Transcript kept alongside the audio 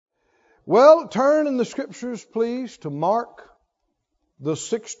Well, turn in the Scriptures, please, to Mark, the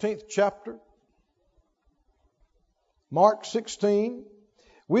 16th chapter. Mark 16.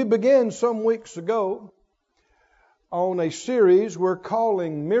 We began some weeks ago on a series we're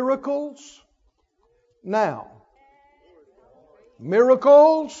calling Miracles Now.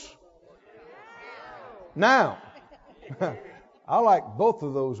 Miracles Now. I like both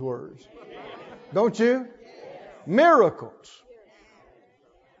of those words. Don't you? Miracles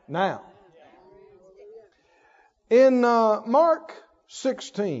Now. In Mark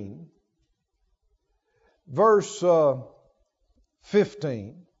 16, verse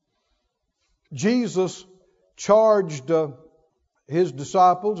 15, Jesus charged His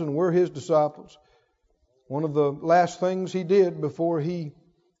disciples, and we're His disciples. One of the last things He did before He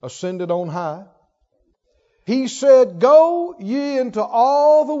ascended on high. He said, "Go ye into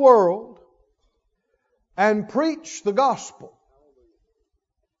all the world and preach the gospel.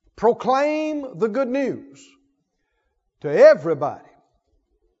 Proclaim the good news to everybody,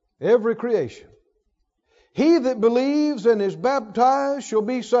 every creation. He that believes and is baptized shall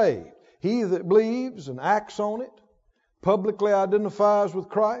be saved. He that believes and acts on it, publicly identifies with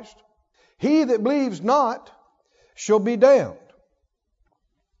Christ. He that believes not shall be damned."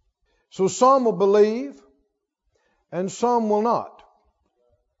 So some will believe and some will not.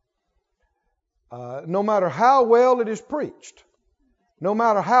 No matter how well it is preached, no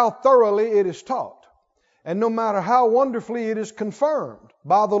matter how thoroughly it is taught, and no matter how wonderfully it is confirmed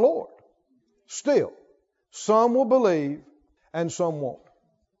by the Lord, still, some will believe and some won't.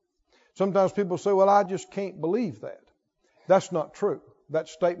 Sometimes people say, "Well, I just can't believe that." That's not true. That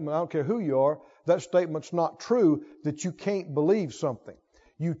statement, I don't care who you are, that statement's not true that you can't believe something.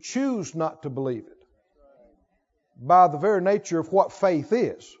 You choose not to believe it. By the very nature of what faith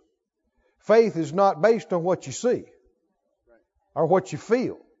is. Faith is not based on what you see, or what you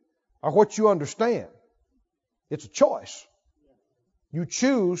feel, or what you understand. It's a choice. You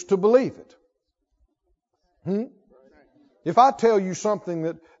choose to believe it. If I tell you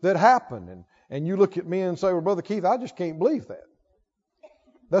something that happened, and you look at me and say, "Well, Brother Keith, I just can't believe that."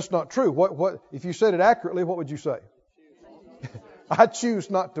 That's not true. What if you said it accurately, what would you say? I choose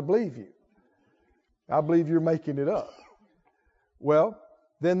not to believe you. I believe you're making it up. Well,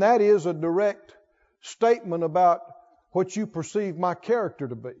 then that is a direct statement about what you perceive my character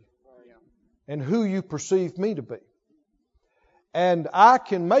to be and who you perceive me to be. And I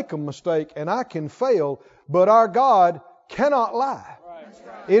can make a mistake and I can fail, but our God cannot lie.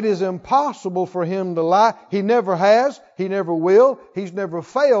 It is impossible for Him to lie. He never has. He never will. He's never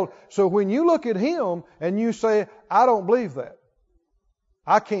failed. So when you look at Him and you say, "I don't believe that.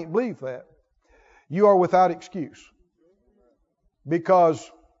 I can't believe that," you are without excuse.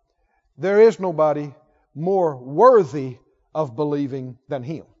 Because there is nobody more worthy of believing than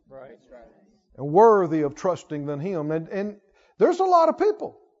Him. And worthy of trusting than Him. And there's a lot of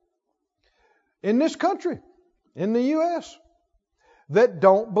people in this country, in the U.S., that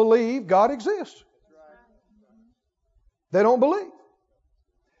don't believe God exists. They don't believe.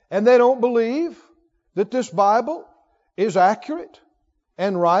 And they don't believe that this Bible is accurate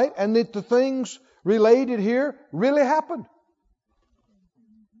and right, and that the things related here really happened.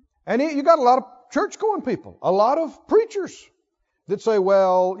 And you got a lot of church-going people, a lot of preachers that say,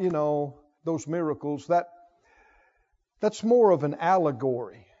 "Well, you know, those miracles, that's more of an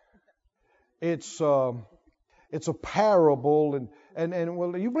allegory. It's a parable, and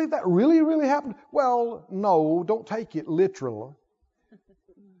well, you believe that really happened?" Well, no, don't take it literally.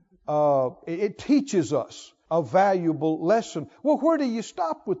 It teaches us a valuable lesson. Well, where do you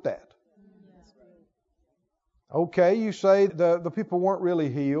stop with that? Okay, you say the people weren't really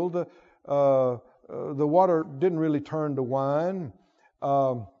healed. The water didn't really turn to wine.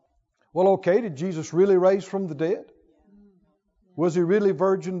 Well, okay, did Jesus really raise from the dead? Was He really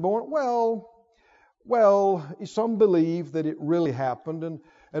virgin born? Well, some believe that it really happened,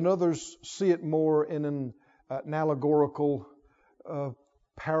 and others see it more in an allegorical,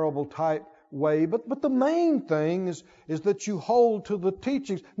 parable type way. But the main thing is that you hold to the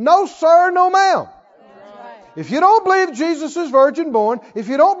teachings. No, sir, no, ma'am. If you don't believe Jesus is virgin born, if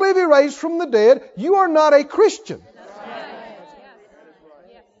you don't believe He raised from the dead, you are not a Christian.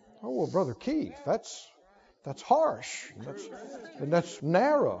 Oh, well, Brother Keith, that's harsh. And that's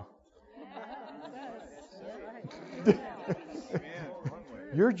narrow.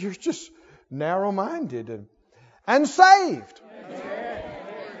 You're just narrow-minded and saved.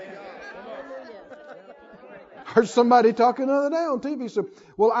 Heard somebody talking the other day on TV. Said,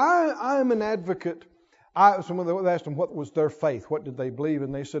 "Well, I am an advocate." Someone asked them what was their faith, what did they believe,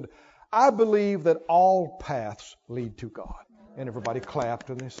 and they said, "I believe that all paths lead to God." And everybody clapped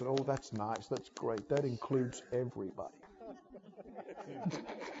and they said, oh, that's nice. That's great. That includes everybody.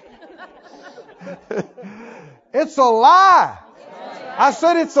 It's a lie. I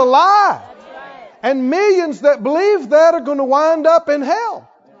said it's a lie. And millions that believe that are going to wind up in hell.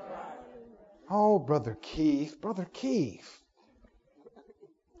 Oh, Brother Keith.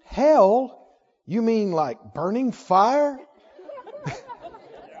 Hell? You mean like burning fire?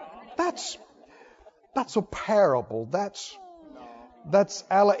 That's a parable.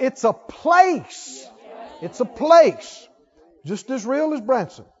 It's a place. It's a place. Just as real as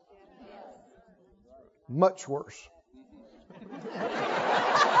Branson. Much worse.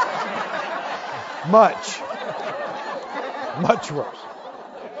 Much worse.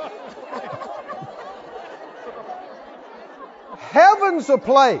 Heaven's a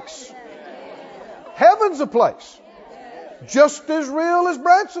place. Heaven's a place. Just as real as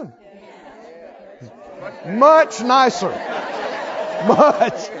Branson. Much nicer.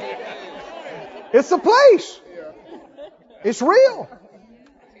 Much. It's a place. It's real.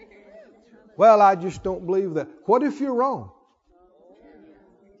 Well, I just don't believe that. What if you're wrong?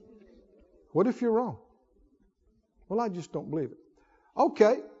 What if you're wrong? Well, I just don't believe it.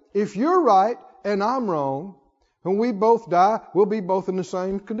 Okay, if you're right and I'm wrong, when we both die, we'll be both in the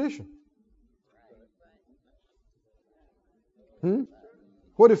same condition.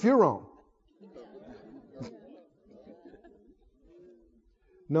 What if you're wrong?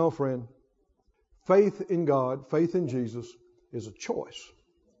 No, friend. Faith in God, faith in Jesus is a choice.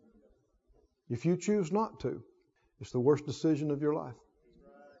 If you choose not to, it's the worst decision of your life.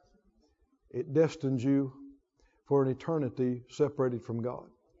 It destines you for an eternity separated from God.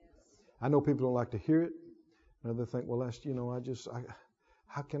 I know people don't like to hear it. And they think, well, that's,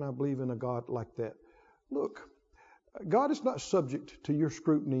 how can I believe in a God like that? Look, God is not subject to your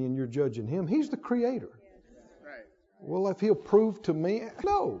scrutiny and your judging Him. He's the Creator. Well, if He'll prove to me,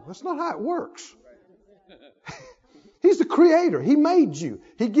 no, that's not how it works. He's the Creator. He made you.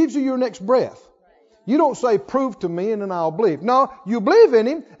 He gives you your next breath. You don't say, prove to me and then I'll believe. No, you believe in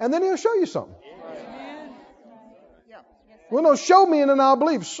Him and then He'll show you something. Well, no, show me and then I'll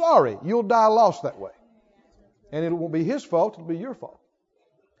believe. Sorry, you'll die lost that way. And it won't be His fault, it'll be your fault.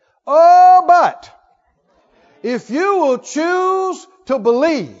 Oh, but if you will choose to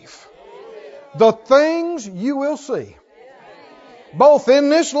believe, the things you will see, both in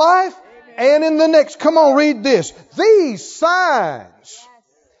this life and in the next. Come on, read this. These signs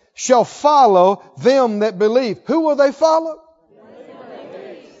shall follow them that believe. Who will they follow?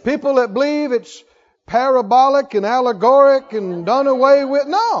 People that believe it's parabolic and allegoric and done away with.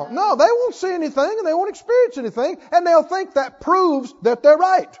 No, they won't see anything and they won't experience anything, and they'll think that proves that they're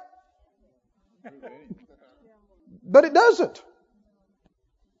right. But it doesn't.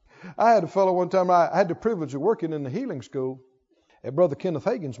 I had a fellow one time, I had the privilege of working in the healing school at Brother Kenneth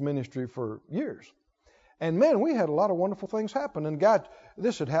Hagin's ministry for years. And man, we had a lot of wonderful things happen. And God,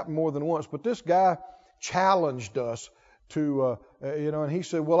 this had happened more than once, but this guy challenged us to, and he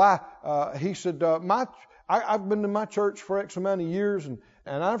said, I've been to my church for X amount of years and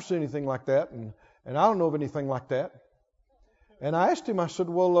I never seen anything like that. And I don't know of anything like that. And I asked him, I said,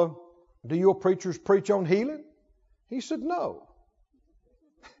 well, do your preachers preach on healing? He said, no.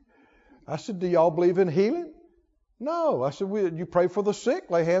 I said, do y'all believe in healing? No. I said, you pray for the sick,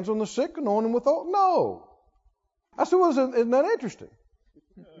 lay hands on the sick, anoint them with oil? No. I said, well, isn't that interesting?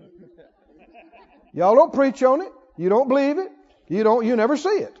 Y'all don't preach on it. You don't believe it. You never see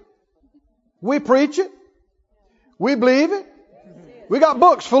it. We preach it. We believe it. We got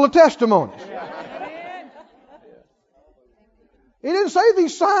books full of testimonies. He didn't say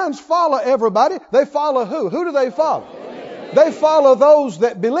these signs follow everybody. They follow who? Who do they follow? They follow those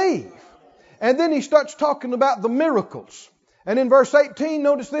that believe. And then he starts talking about the miracles. And in verse 18,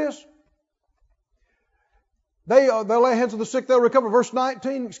 notice this. They'll lay hands on the sick, they'll recover. Verse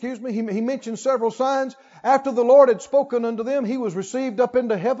 19, he mentions several signs. After the Lord had spoken unto them, He was received up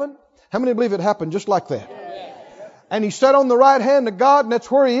into heaven. How many believe it happened just like that? And He sat on the right hand of God, and that's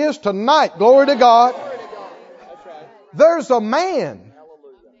where He is tonight. Glory to God. There's a man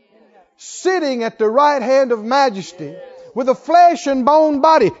sitting at the right hand of majesty with a flesh and bone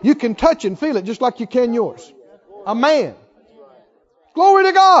body. You can touch and feel it just like you can yours. A man. Glory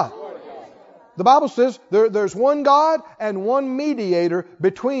to God. The Bible says there's one God and one mediator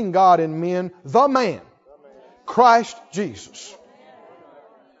between God and men, the man, Christ Jesus.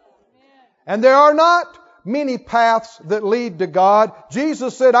 And there are not many paths that lead to God.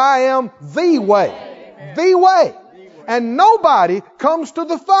 Jesus said, I am the way. The way. And nobody comes to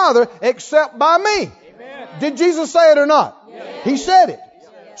the Father except by me. Did Jesus say it or not? He said it.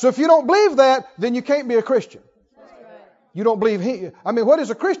 So if you don't believe that, then you can't be a Christian. You don't believe Him. I mean, what is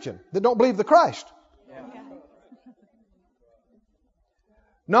a Christian that don't believe the Christ?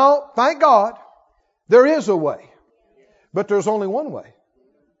 No, thank God, there is a way. But there's only one way.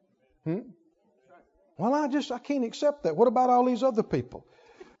 Well, I can't accept that. What about all these other people?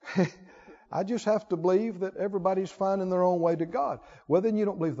 I just have to believe that everybody's finding their own way to God. Well, then you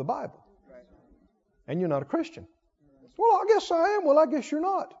don't believe the Bible. And you're not a Christian. Well, I guess I am. Well, I guess you're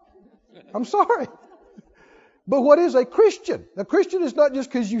not. I'm sorry. But what is a Christian? A Christian is not just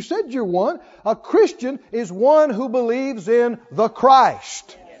because you said you're one. A Christian is one who believes in the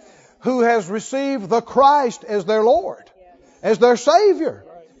Christ, who has received the Christ as their Lord, as their Savior,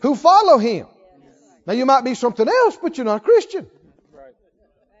 who follow Him. Now, you might be something else, but you're not a Christian.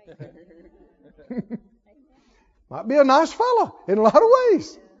 Might be a nice fellow in a lot of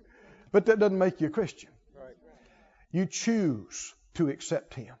ways, but that doesn't make you a Christian. You choose to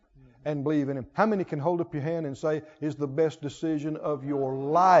accept Him and believe in Him. How many can hold up your hand and say, is the best decision of your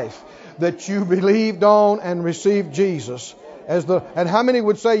life that you believed on and received Jesus as and how many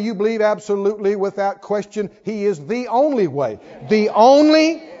would say you believe absolutely without question He is the only way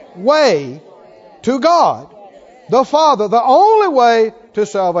to God, the Father, the only way to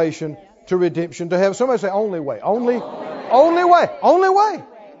salvation, to redemption, to heaven. Somebody say only way. Only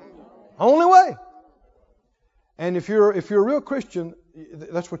way. And if you're a real Christian,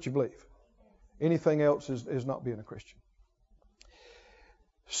 that's what you believe. Anything else is not being a Christian.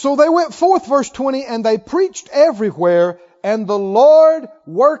 So they went forth, verse 20, and they preached everywhere, and the Lord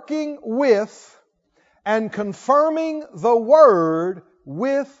working with and confirming the word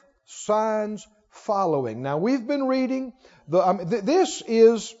with signs following. Now we've been reading, this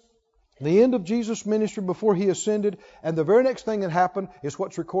is the end of Jesus' ministry before He ascended, and the very next thing that happened is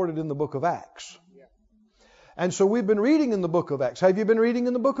what's recorded in the book of Acts. And so we've been reading in the book of Acts. Have you been reading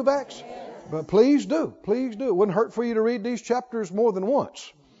in the book of Acts? Yes. But please do. Please do. It wouldn't hurt for you to read these chapters more than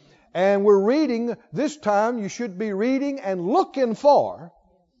once. And we're reading, this time you should be reading and looking for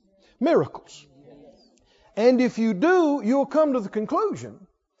miracles. And if you do, you'll come to the conclusion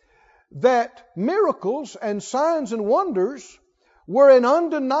that miracles and signs and wonders were an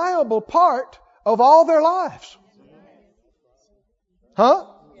undeniable part of all their lives. Huh?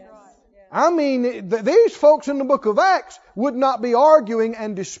 I mean, these folks in the book of Acts would not be arguing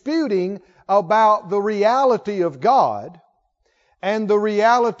and disputing about the reality of God and the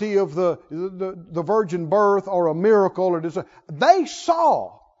reality of the virgin birth or a miracle or this. They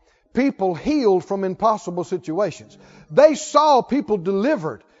saw people healed from impossible situations. They saw people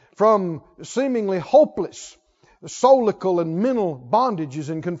delivered from seemingly hopeless soulical and mental bondages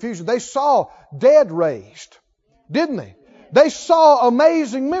and confusion. They saw dead raised, didn't they? They saw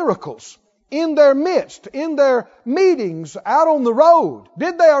amazing miracles in their midst, in their meetings, out on the road.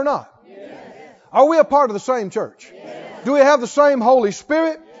 Did they or not? Yes. Are we a part of the same church? Yes. Do we have the same Holy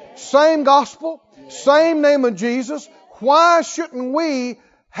Spirit? Yes. Same gospel? Yes. Same name of Jesus? Why shouldn't we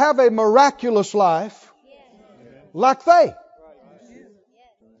have a miraculous life like they?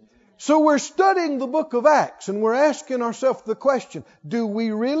 So we're studying the book of Acts and we're asking ourselves the question, do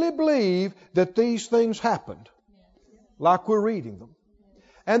we really believe that these things happened like we're reading them?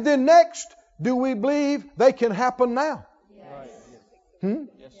 And then next, do we believe they can happen now?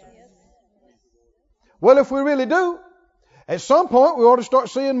 Well, if we really do, at some point we ought to start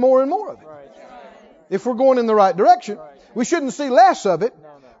seeing more and more of it. If we're going in the right direction, we shouldn't see less of it.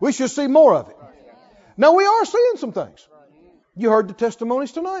 We should see more of it. Now, we are seeing some things. You heard the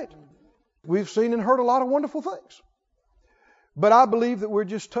testimonies tonight. We've seen and heard a lot of wonderful things. But I believe that we're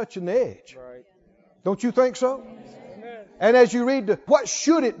just touching the edge. Don't you think so? And as you read, what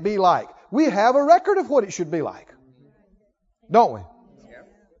should it be like? We have a record of what it should be like. Don't we?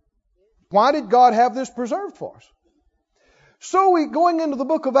 Why did God have this preserved for us? So going into the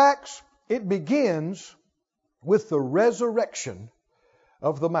book of Acts, it begins with the resurrection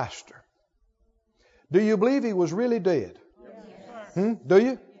of the Master. Do you believe He was really dead? Do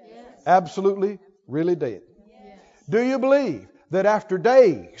you? Absolutely, really dead. Do you believe that after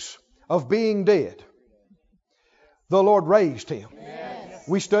days of being dead, the Lord raised Him? Yes.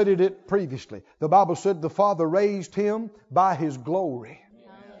 We studied it previously. The Bible said the Father raised Him by His glory,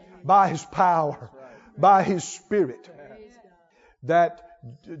 by His power, by His Spirit. That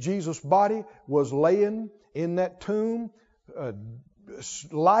Jesus' body was laying in that tomb,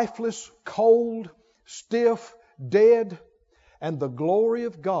 lifeless, cold, stiff, dead, and the glory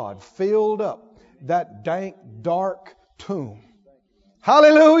of God filled up that dank, dark tomb.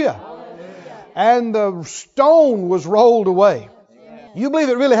 Hallelujah! And the stone was rolled away. You believe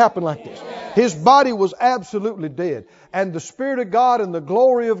it really happened like this? His body was absolutely dead. And the Spirit of God and the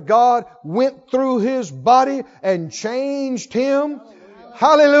glory of God went through his body and changed him.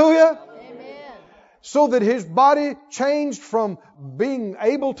 Hallelujah. So that his body changed from being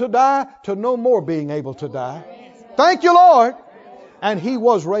able to die to no more being able to die. Thank you, Lord. And he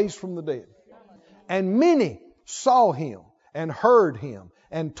was raised from the dead. And many saw him and heard him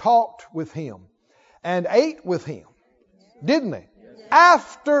and talked with him and ate with him. Didn't they?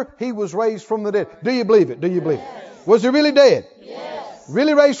 After he was raised from the dead. Do you believe it? Do you believe it? Was he really dead? Yes.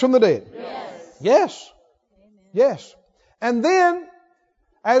 Really raised from the dead? Yes. Yes. Yes. And then,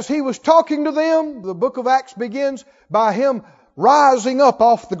 as he was talking to them, the book of Acts begins by him rising up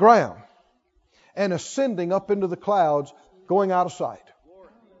off the ground and ascending up into the clouds, going out of sight.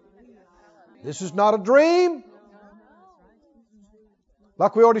 This is not a dream.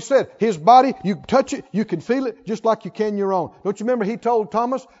 Like we already said, his body, you touch it, you can feel it just like you can your own. Don't you remember he told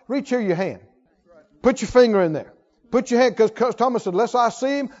Thomas, reach here your hand. Put your finger in there. Put your hand, because Thomas said, unless I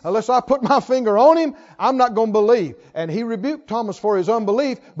see him, unless I put my finger on him, I'm not going to believe. And he rebuked Thomas for his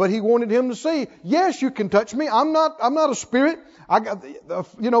unbelief, but he wanted him to see, yes, you can touch me. I'm not a spirit. I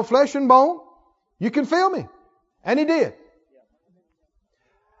got, flesh and bone. You can feel me. And he did.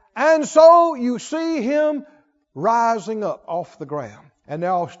 And so you see him rising up off the ground. And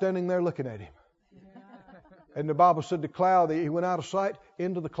they're all standing there looking at him. And the Bible said the cloud, he went out of sight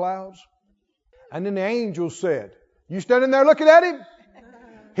into the clouds. And then the angel said, you standing there looking at him?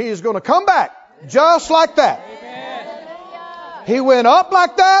 He is going to come back just like that. He went up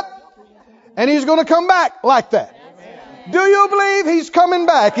like that. And he's going to come back like that. Do you believe he's coming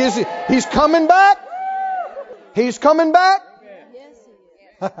back? He's coming back? He's coming back?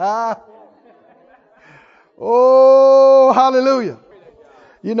 Oh, hallelujah.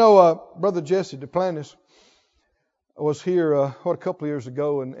 Brother Jesse Duplantis was here a couple of years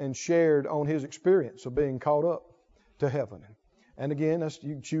ago and shared on his experience of being caught up to heaven. And again,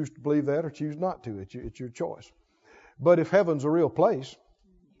 you can choose to believe that or choose not to. It's your choice. But if heaven's a real place,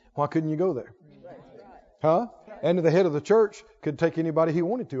 why couldn't you go there? Huh? And the head of the church could take anybody he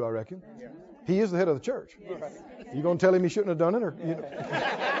wanted to, I reckon. He is the head of the church. You going to tell him he shouldn't have done it?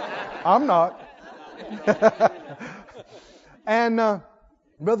 I'm not. And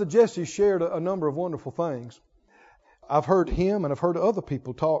Brother Jesse shared a number of wonderful things. I've heard him and I've heard other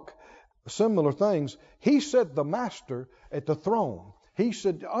people talk similar things. He said the master at the throne, he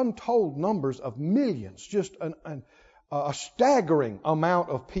said untold numbers of millions, just a staggering amount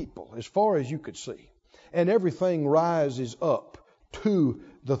of people as far as you could see. And everything rises up to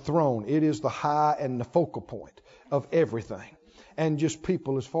the throne. It is the high and the focal point of everything. And just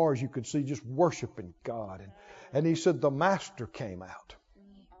people as far as you could see just worshiping God. And he said the master came out.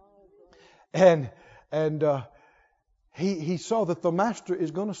 And he saw that the master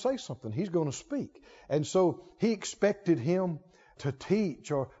is going to say something. He's going to speak. And so he expected him to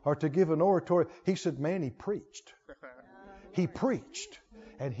teach or to give an oratory. He said, man, he preached. He preached.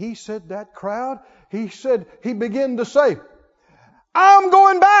 And he said that crowd, he began to say, I'm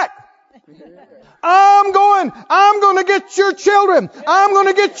going back. I'm going to get your children. I'm going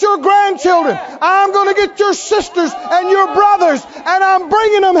to get your grandchildren. I'm going to get your sisters and your brothers, and I'm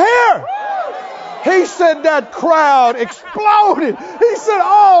bringing them here. He said that crowd exploded. He said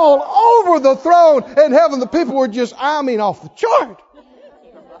all over the throne in heaven, the people were just, off the chart.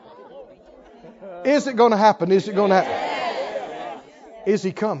 Is it going to happen? Is it going to happen? Is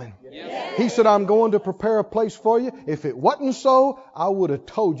he coming? He said, I'm going to prepare a place for you. If it wasn't so, I would have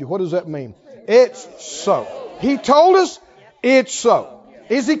told you. What does that mean? It's so. He told us it's so.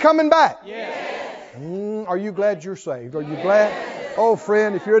 Is he coming back? Are you glad you're saved? Are you glad? Oh,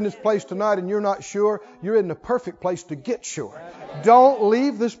 friend, if you're in this place tonight and you're not sure, you're in the perfect place to get sure. Don't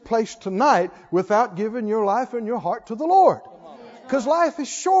leave this place tonight without giving your life and your heart to the Lord. Because life is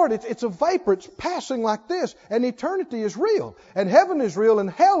short. It's a vapor. It's passing like this. And eternity is real. And heaven is real and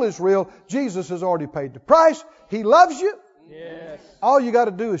hell is real. Jesus has already paid the price. He loves you. Yes. All you got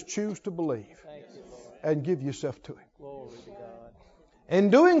to do is choose to believe and give yourself to Him. Glory to God. In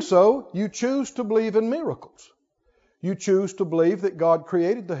doing so, you choose to believe in miracles. You choose to believe that God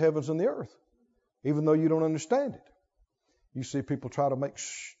created the heavens and the earth, even though you don't understand it. You see people try to make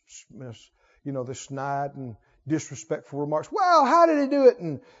this snide and disrespectful remarks. Well, how did he do it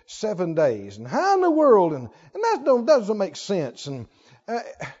in 7 days? And how in the world? And that doesn't make sense. And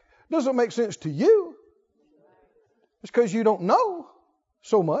doesn't make sense to you. It's because you don't know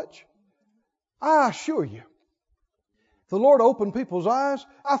so much. I assure you, the Lord opened people's eyes.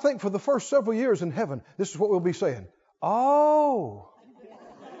 I think for the first several years in heaven, this is what we'll be saying. Oh,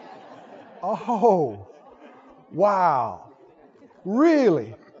 wow,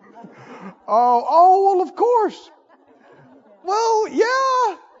 really? Well, of course. Well,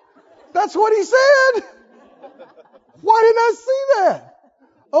 yeah, that's what he said. Why didn't I see that?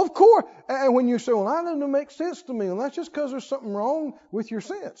 Of course. And when you say, well, that doesn't make sense to me, well, that's just because there's something wrong with your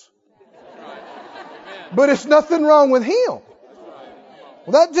sense. But it's nothing wrong with him.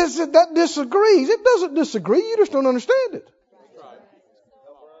 Well, that disagrees. It doesn't disagree. You just don't understand it.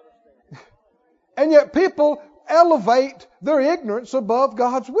 And yet people elevate their ignorance above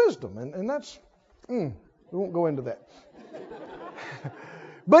God's wisdom. And that's, we won't go into that.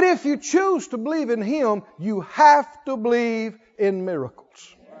 But if you choose to believe in Him, you have to believe in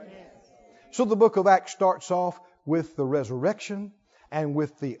miracles. So the book of Acts starts off with the resurrection and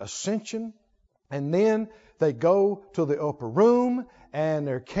with the ascension. And then they go to the upper room and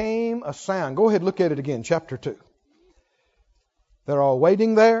there came a sound. Go ahead, look at it again, chapter 2. They're all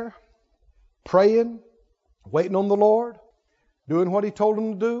waiting there, praying, waiting on the Lord, doing what He told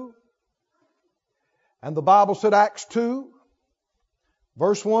them to do. And the Bible said, Acts 2,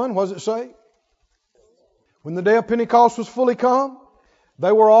 verse 1, what does it say? When the day of Pentecost was fully come,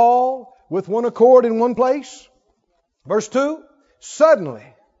 they were all with one accord in one place. Verse 2, suddenly,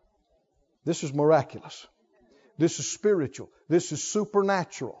 this is miraculous. This is spiritual. This is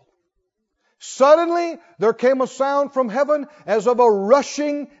supernatural. Suddenly, there came a sound from heaven as of a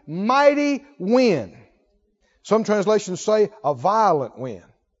rushing, mighty wind. Some translations say a violent wind,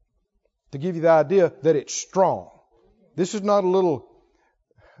 to give you the idea that it's strong. This is not a little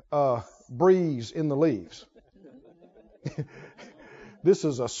breeze in the leaves. This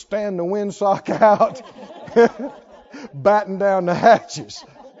is a stand the windsock out, batten down the hatches.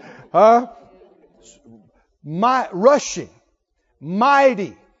 Rushing,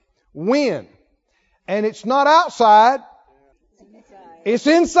 mighty wind. And it's not outside, it's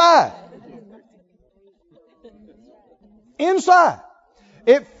inside. Inside.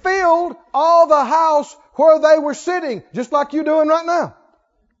 It filled all the house where they were sitting, just like you're doing right now.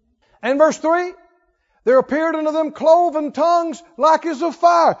 And verse 3, there appeared unto them cloven tongues like as of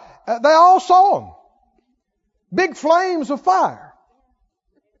fire. They all saw them. Big flames of fire.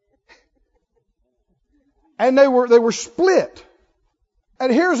 And they were split.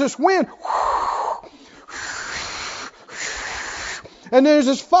 And here's this wind. And there's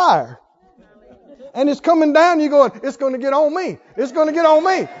this fire. And it's coming down, you're going, it's going to get on me. It's going to get on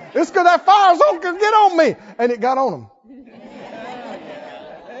me. That fire's going to get on me. And it got on them.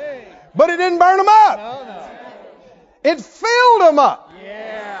 But it didn't burn them up. It filled them up.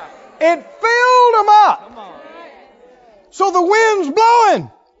 It filled them up. So the wind's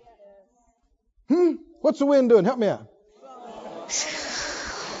blowing. What's the wind doing? Help me out.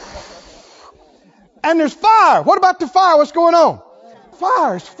 And there's fire. What about the fire? What's going on?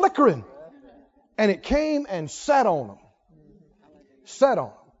 Fire's flickering. And it came and sat on them. Sat on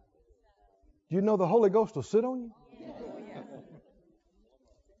them. Do you know the Holy Ghost will sit on you?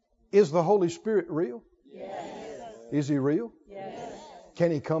 Is the Holy Spirit real? Yes. Is He real? Yes.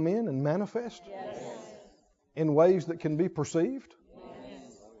 Can He come in and manifest? Yes. In ways that can be perceived?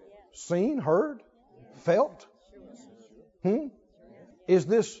 Yes. Seen, heard, felt? Is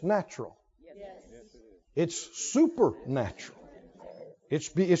this natural? Yes. It's supernatural.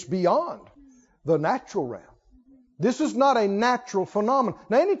 It's beyond the natural realm. This is not a natural phenomenon.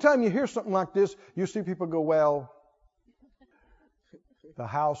 Now, anytime you hear something like this, you see people go, well, the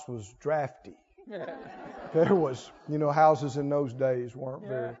house was drafty. There was, houses in those days weren't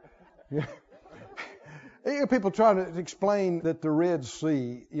very... People trying to explain that the Red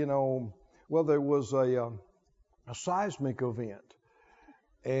Sea, there was a seismic event.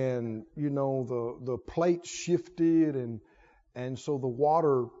 And, the plates shifted and so the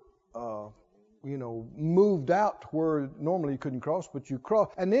water... moved out to where normally you couldn't cross, but you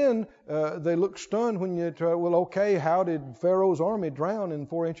crossed. And then they looked stunned when you try, well, okay, how did Pharaoh's army drown in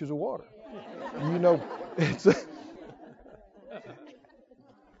 4 inches of water?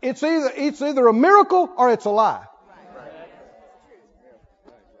 It's either a miracle or it's a lie.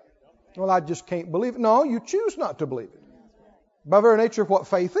 Well, I just can't believe it. No, you choose not to believe it. By very nature of what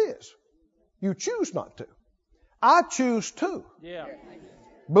faith is. You choose not to. I choose to. Yeah.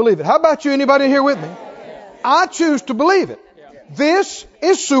 Believe it. How about you? Anybody here with me? I choose to believe it. This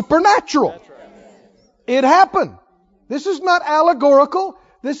is supernatural. It happened. This is not allegorical.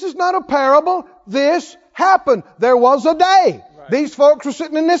 This is not a parable. This happened. There was a day. These folks were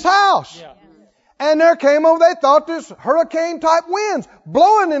sitting in this house. And there came over, they thought this hurricane type winds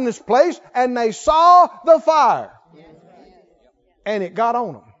blowing in this place, and they saw the fire. And it got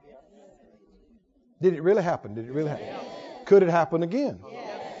on them. Did it really happen? Did it really happen? Could it happen again?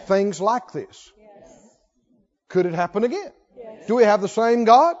 Things like this. Could it happen again? Do we have the same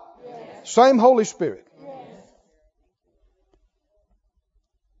God? Same Holy Spirit.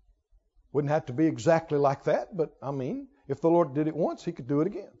 Wouldn't have to be exactly like that, but I mean, if the Lord did it once, He could do it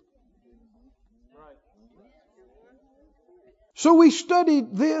again. So we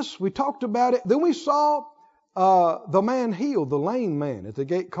studied this, we talked about it, then we saw the man healed, the lame man at the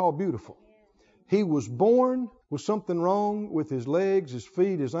gate called Beautiful. He was born with something wrong with his legs, his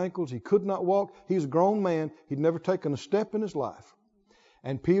feet, his ankles. He could not walk. He's a grown man. He'd never taken a step in his life.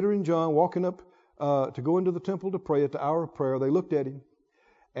 And Peter and John walking up to go into the temple to pray at the hour of prayer, they looked at him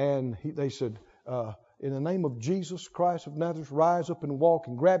and they said, in the name of Jesus Christ of Nazareth, rise up and walk,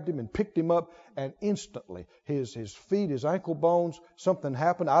 and grabbed him and picked him up, and instantly his feet, his ankle bones, something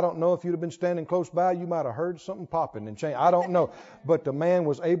happened. I don't know if you'd have been standing close by, you might have heard something popping and change. I don't know. But the man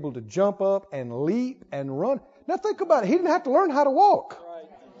was able to jump up and leap and run. Now think about it. He didn't have to learn how to walk.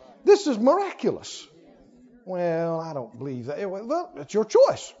 This is miraculous. Well, I don't believe that. Well, it's your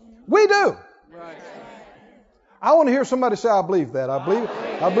choice. We do. I want to hear somebody say, I believe that. I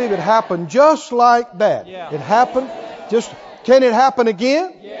believe it happened just like that. It happened. Can it happen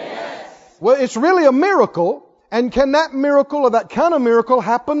again? Yes. Well, it's really a miracle. And can that miracle or that kind of miracle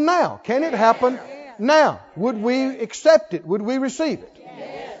happen now? Can it happen now? Would we accept it? Would we receive it?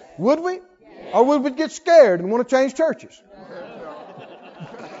 Yes. Would we? Yes. Or would we get scared and want to change churches?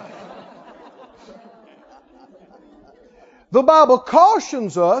 The Bible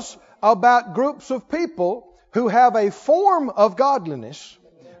cautions us about groups of people who have a form of godliness,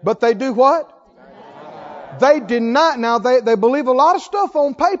 but they do what? They deny. Now, they believe a lot of stuff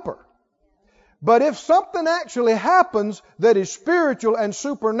on paper. But if something actually happens that is spiritual and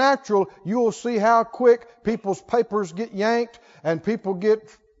supernatural, you'll see how quick people's papers get yanked and people get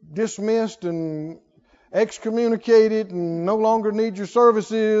dismissed and excommunicated and no longer need your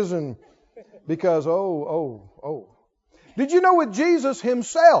services, and because, Did you know with Jesus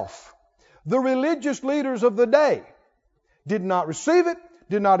Himself, the religious leaders of the day did not receive it,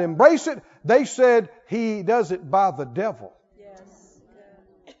 did not embrace it. They said He does it by the devil. Yes.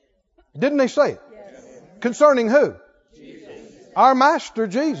 Didn't they say it? Yes. Concerning who? Jesus. Our Master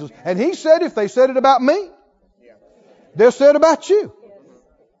Jesus. And He said if they said it about me, they'll say it about you.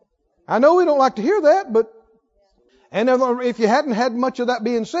 I know we don't like to hear that, but and if you hadn't had much of that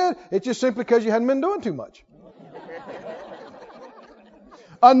being said, it's just simply because you hadn't been doing too much.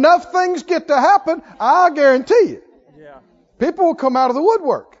 Enough things get to happen, I guarantee you. Yeah. People will come out of the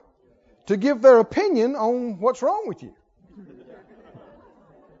woodwork to give their opinion on what's wrong with you.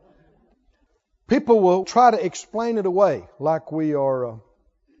 People will try to explain it away like we're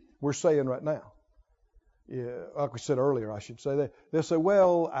saying right now. Yeah, like we said earlier, I should say that. They'll say,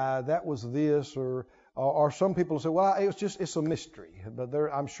 well, that was this, or some people say, well, it's a mystery. But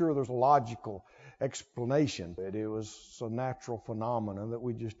I'm sure there's a logical explanation. It was a natural phenomenon that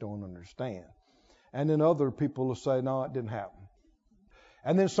we just don't understand. And then other people will say, no, it didn't happen.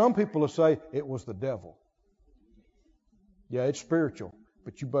 And then some people will say, it was the devil. Yeah, it's spiritual,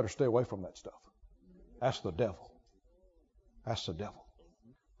 but you better stay away from that stuff. That's the devil. That's the devil.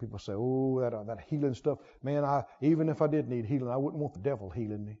 People say, oh, that healing stuff. Man, even if I did need healing, I wouldn't want the devil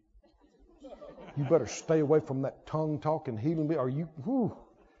healing me. You better stay away from that tongue-talking healing me.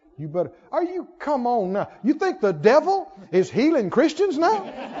 You better, come on now. You think the devil is healing Christians now?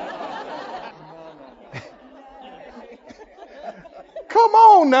 Come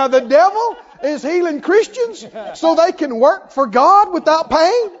on now, the devil is healing Christians so they can work for God without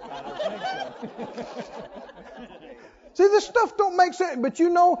pain? See, this stuff don't make sense. But you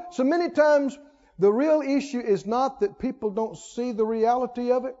know, so many times the real issue is not that people don't see the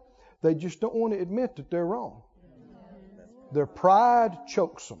reality of it. They just don't want to admit that they're wrong. Their pride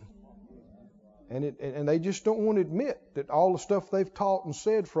chokes them. And they just don't want to admit that all the stuff they've taught and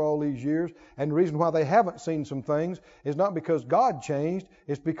said for all these years, and the reason why they haven't seen some things is not because God changed,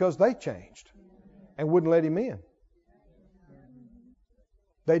 it's because they changed and wouldn't let Him in.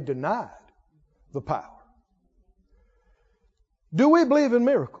 They denied the power. Do we believe in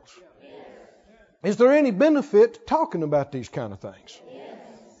miracles? Yes. Is there any benefit to talking about these kind of things? Yes.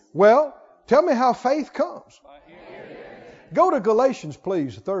 Well, tell me how faith comes. Go to Galatians,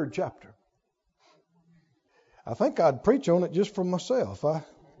 please, the 3rd chapter. I think I'd preach on it just for myself. I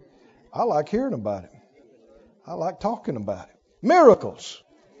like hearing about it. I like talking about it. Miracles.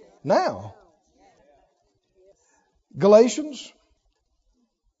 Now, Galatians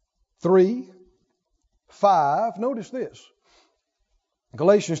 3:5. Notice this.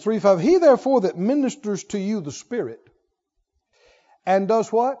 Galatians 3:5. He therefore that ministers to you the Spirit and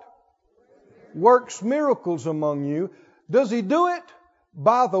does what? Works miracles among you. Does he do it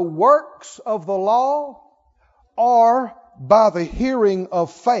by the works of the law or by the hearing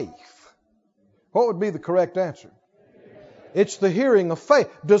of faith? What would be the correct answer? It's the hearing of faith.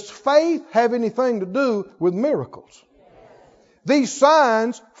 Does faith have anything to do with miracles? These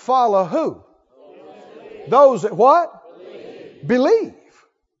signs follow who? Those that what? Believe.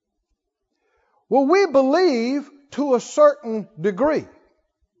 Well, we believe to a certain degree.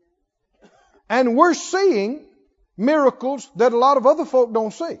 And we're seeing miracles that a lot of other folk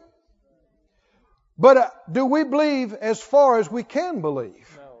don't see. But do we believe as far as we can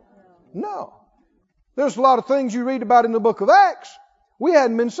believe? No. There's a lot of things you read about in the book of Acts we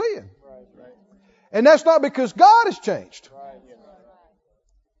hadn't been seeing. And that's not because God has changed.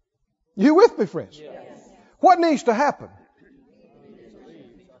 You with me, friends? What needs to happen?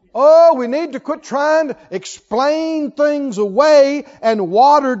 Oh, we need to quit trying to explain things away and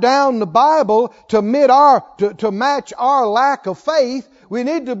water down the Bible to match our lack of faith. We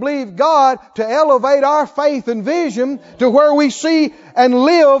need to believe God to elevate our faith and vision to where we see and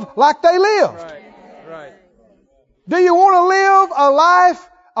live like they lived. Right. Do you want to live a life,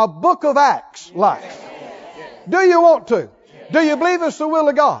 a book of Acts life? Do you want to? Do you believe it's the will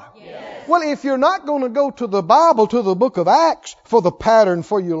of God? Well, if you're not going to go to the Bible, to the book of Acts for the pattern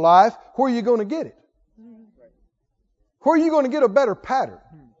for your life, where are you going to get it? Where are you going to get a better pattern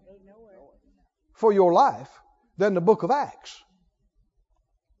for your life than the book of Acts?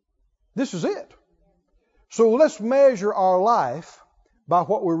 This is it. So let's measure our life by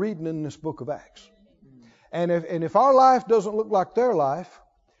what we're reading in this book of Acts. And if our life doesn't look like their life,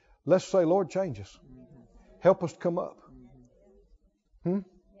 let's say, Lord, change us. Help us to come up.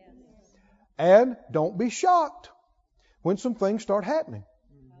 And don't be shocked when some things start happening.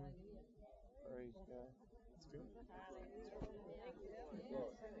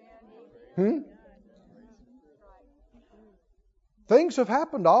 Things have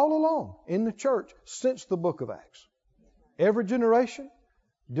happened all along in the church since the book of Acts. Every generation,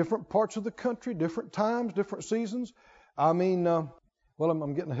 different parts of the country, different times, different seasons. I mean,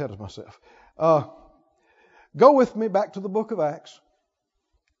 I'm getting ahead of myself. Go with me back to the book of Acts.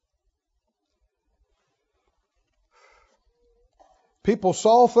 People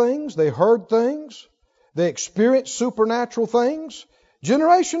saw things, they heard things, they experienced supernatural things,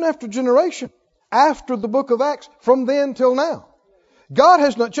 generation after generation, after the book of Acts, from then till now. God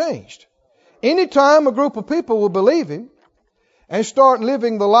has not changed. Anytime a group of people will believe Him and start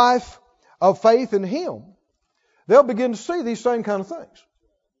living the life of faith in Him, they'll begin to see these same kind of things.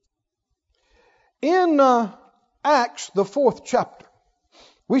 In Acts, the 4th chapter,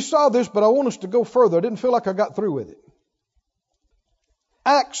 we saw this, but I want us to go further. I didn't feel like I got through with it.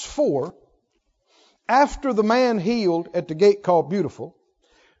 Acts 4, after the man healed at the gate called Beautiful,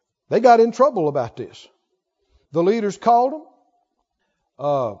 they got in trouble about this. The leaders called them,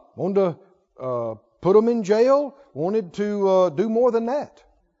 wanted to put them in jail, wanted to do more than that.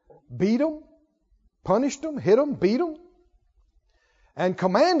 Beat them, punished them, hit them, beat them, and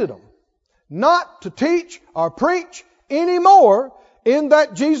commanded them not to teach or preach anymore in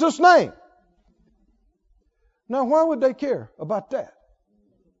that Jesus name. Now, why would they care about that?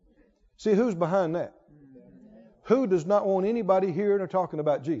 See, who's behind that? Who does not want anybody hearing or talking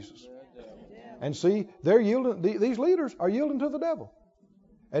about Jesus? And see, they're yielding. These leaders are yielding to the devil,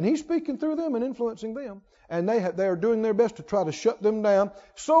 and he's speaking through them and influencing them. And they are doing their best to try to shut them down.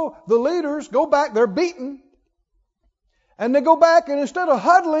 So the leaders go back. They're beaten, and they go back, and instead of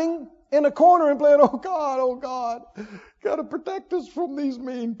huddling in a corner and playing, oh God, got to protect us from these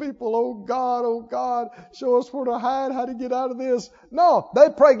mean people. Oh God, show us where to hide, how to get out of this. No, they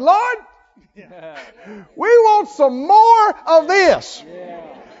pray, Lord, we want some more of this.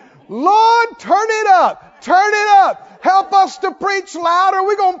 Lord, turn it up. Help us to preach louder.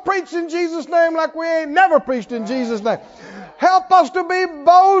 We're going to preach in Jesus' name like we ain't never preached in Jesus' name. Help us to be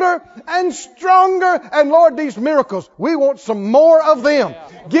bolder and stronger. And Lord, these miracles, we want some more of them.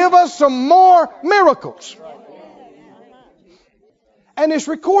 Give us some more miracles. And it's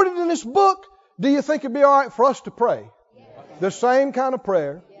recorded in this book. Do you think it'd be all right for us to pray the same kind of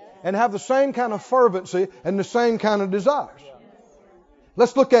prayer and have the same kind of fervency and the same kind of desires?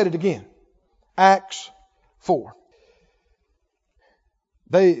 Let's look at it again. Acts 4.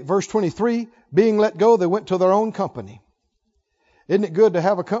 Verse 23, being let go, they went to their own company. Isn't it good to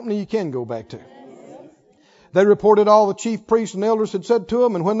have a company you can go back to? They reported all the chief priests and elders had said to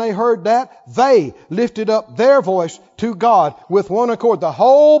them, and when they heard that, they lifted up their voice to God with one accord. The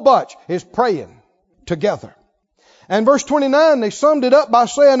whole bunch is praying together. And verse 29, they summed it up by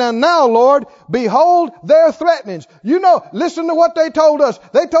saying, and now, Lord, behold their threatenings. Listen to what they told us.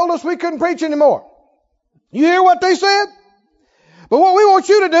 They told us we couldn't preach anymore. You hear what they said? But what we want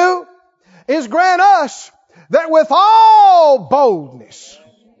you to do is grant us that with all boldness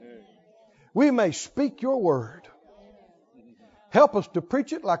we may speak your word. Help us to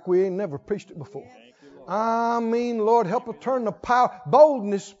preach it like we ain't never preached it before. I mean, Lord, help us turn the power.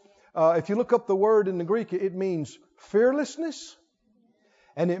 Boldness, if you look up the word in the Greek, it means fearlessness.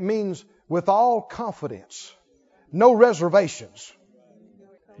 And it means with all confidence. No reservations.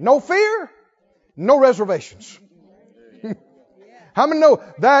 No fear, no reservations. How many know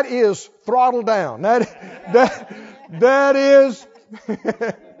that is throttle down? That is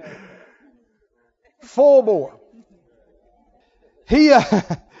full bore.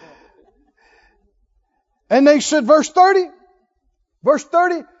 And they said, verse 30,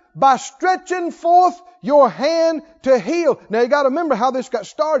 by stretching forth your hand to heal. Now you got to remember how this got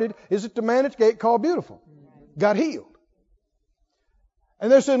started is that the man at the gate called Beautiful got healed.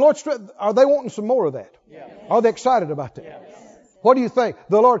 And they're saying, Lord, are they wanting some more of that? Yeah. Are they excited about that? Yeah. What do you think?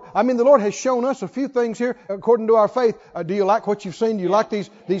 The Lord has shown us a few things here according to our faith. Do you like what you've seen? Do you like these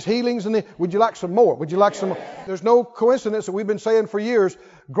healings? And would you like some more? Would you like some more? There's no coincidence that we've been saying for years,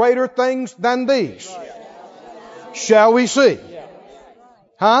 greater things than these shall we see.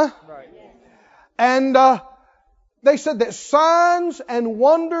 Huh? And they said that signs and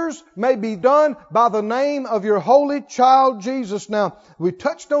wonders may be done by the name of your holy child Jesus. Now, we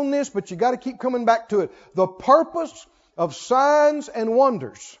touched on this, but you got to keep coming back to it. The purpose of signs and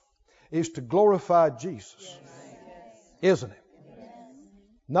wonders is to glorify Jesus. Isn't it?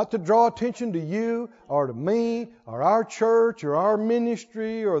 Not to draw attention to you or to me or our church or our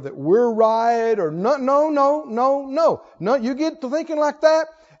ministry or that we're right or no. You get to thinking like that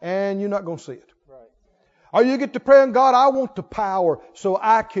and you're not going to see it. Or you get to praying, God, I want the power so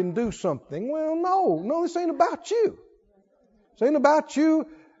I can do something. Well, no, this ain't about you. This ain't about you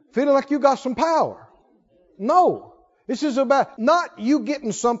feeling like you got some power. No. This is about not you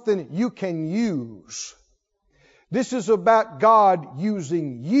getting something you can use. This is about God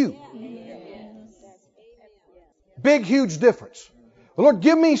using you. Big, huge difference. Well, Lord,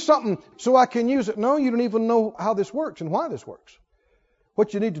 give me something so I can use it. No, you don't even know how this works and why this works.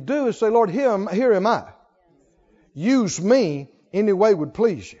 What you need to do is say, Lord, here am I. Use me any way would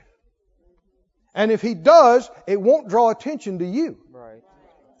please you. And if He does, it won't draw attention to you. Right.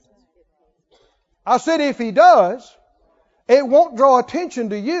 I said if He does, it won't draw attention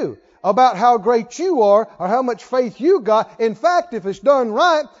to you about how great you are or how much faith you got. In fact, if it's done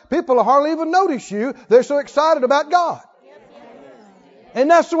right, people will hardly even notice you. They're so excited about God.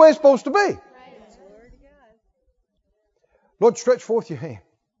 And that's the way it's supposed to be. Lord, stretch forth your hand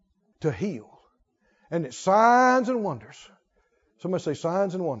to heal. And it's signs and wonders. Somebody say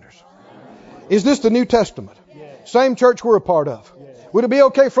signs and wonders. Is this the New Testament? Yes. Same church we're a part of. Yes. Would it be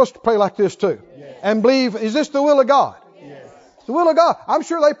okay for us to pray like this too? Yes. And believe, is this the will of God? Yes. It's the will of God. I'm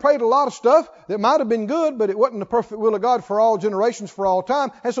sure they prayed a lot of stuff that might have been good, but it wasn't the perfect will of God for all generations, for all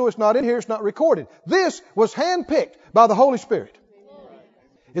time. And so it's not in here, it's not recorded. This was handpicked by the Holy Spirit.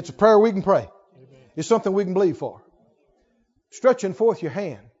 It's a prayer we can pray. It's something we can believe for. Stretching forth your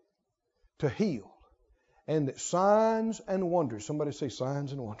hand to heal. And that signs and wonders. Somebody say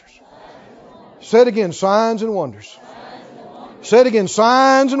signs and wonders. Say it again, signs and wonders. Say it again,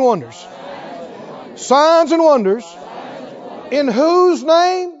 signs and wonders. Signs and wonders. In whose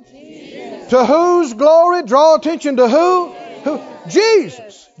name? Jesus. To whose glory? Draw attention to who?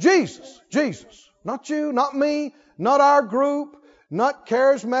 Jesus. Not you, not me, not our group, not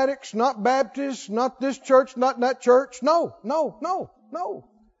charismatics, not Baptists, not this church, not that church. No.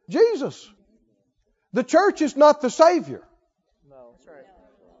 Jesus. The church is not the Savior. No, that's right.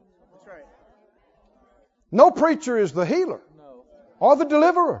 That's right. No preacher is the healer. No. Or the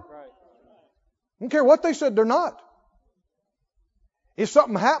deliverer. Right. I don't care what they said, they're not. If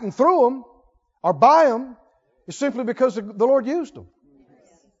something happened through them or by them, it's simply because the Lord used them.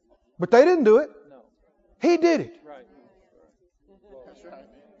 But they didn't do it. No. He did it. Right. That's right.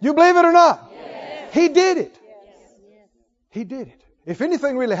 You believe it or not? Yes. He did it. Yes. He did it. If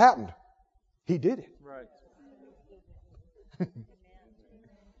anything really happened, He did it.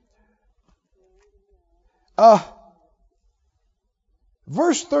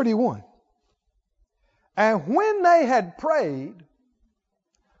 Verse 31. And when they had prayed,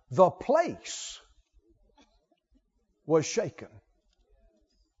 the place was shaken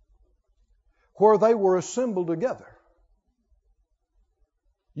where they were assembled together.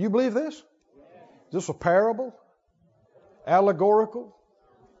 You believe this? Is this a parable? Allegorical?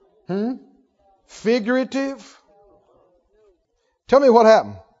 Figurative? Tell me what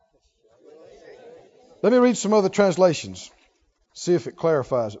happened. Let me read some other translations. See if it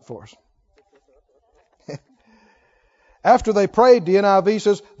clarifies it for us. After they prayed, the NIV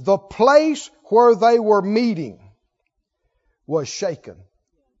says, the place where they were meeting was shaken.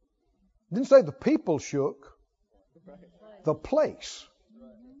 Didn't say the people shook. The place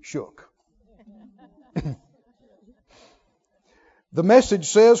shook. The Message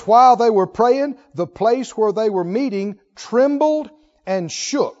says, while they were praying, the place where they were meeting trembled and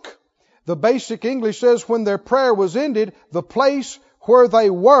shook. The Basic English says, when their prayer was ended, the place where they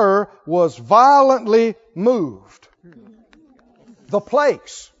were was violently moved. The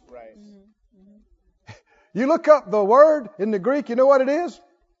place. You look up the word in the Greek, you know what it is?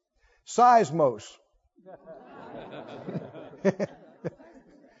 Seismos.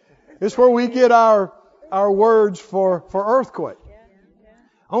 It's where we get our words for earthquake.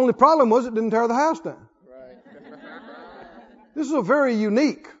 Only problem was it didn't tear the house down. This is a very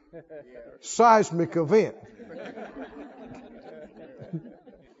unique seismic event.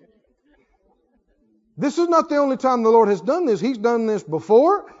 This is not the only time the Lord has done this. He's done this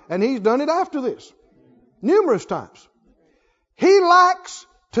before, and He's done it after this. Numerous times. He likes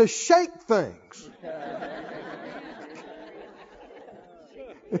to shake things.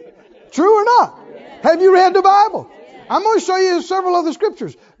 True or not? Have you read the Bible? I'm going to show you several other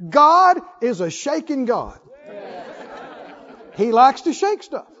scriptures. God is a shaking God. He likes to shake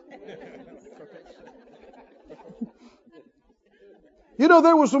stuff. You know,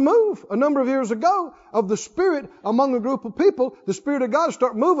 there was a move a number of years ago of the Spirit among a group of people. The Spirit of God would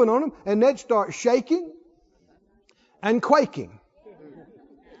start moving on them, and they'd start shaking and quaking.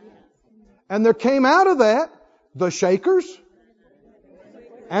 And there came out of that the Shakers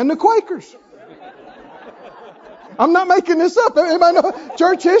and the Quakers. I'm not making this up. Anybody know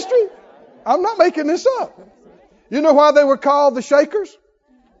church history? I'm not making this up. You know why they were called the Shakers?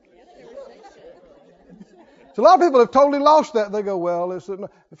 So a lot of people have totally lost that. They go, well, it's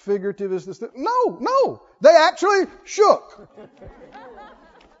figurative. Is this? No. They actually shook.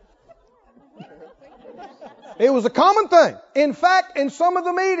 It was a common thing. In fact, in some of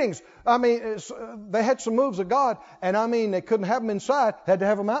the meetings, they had some moves of God, and they couldn't have them inside. Had to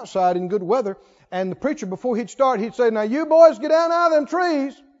have them outside in good weather. And the preacher, before he'd start, he'd say, now you boys get down out of them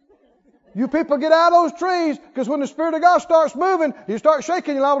trees. You people get out of those trees, because when the Spirit of God starts moving, you start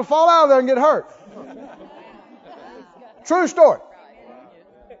shaking, you're liable to fall out of there and get hurt. True story.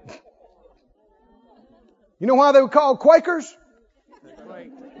 You know why they were called Quakers?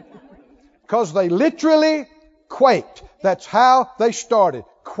 Because they literally quaked. That's how they started,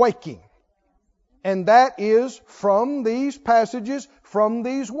 quaking. And that is from these passages, from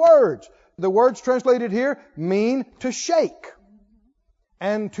these words. The words translated here mean to shake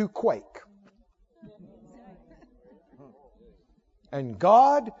and to quake. And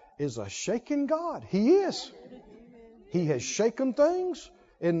God is a shaking God. He is. He has shaken things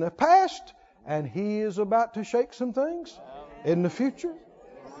in the past, and He is about to shake some things in the future.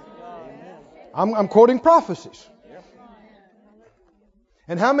 I'm quoting prophecies.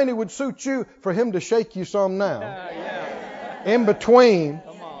 And how many would suit you for Him to shake you some now? In between.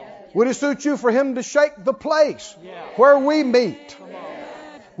 Would it suit you for Him to shake the place where we meet?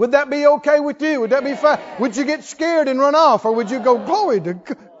 Would that be okay with you? Would that be fine? Would you get scared and run off? Or would you go, glory to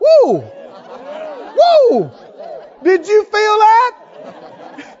God? Woo! Woo! Did you feel that?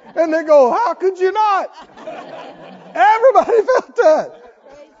 And they go, how could you not? Everybody felt that.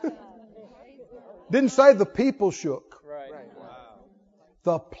 Didn't say the people shook.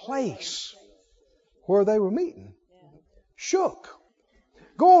 The place where they were meeting shook.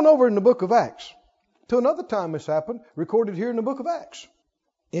 Go on over in the book of Acts to another time this happened, recorded here in the book of Acts.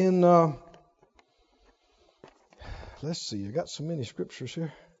 In, let's see, I got so many scriptures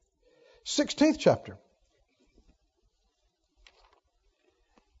here. 16th chapter.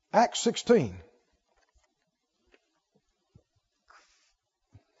 Acts 16.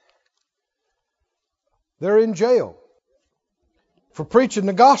 They're in jail for preaching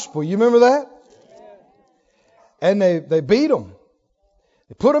the gospel. You remember that? And they beat them.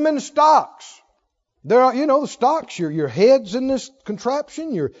 They put them in the stocks. There are, the stocks, your head's in this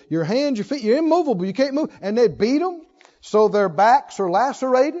contraption, your hands, your feet, you're immovable, you can't move. And they beat them so their backs are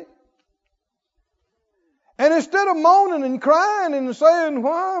lacerated. And instead of moaning and crying and saying,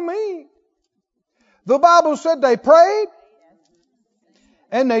 why me? The Bible said they prayed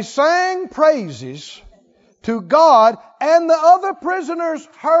and they sang praises to God, and the other prisoners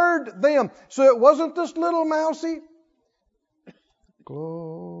heard them. So it wasn't this little mousy.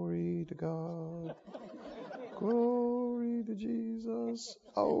 Glory to God. Glory to Jesus.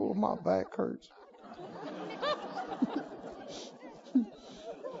 Oh, my back hurts.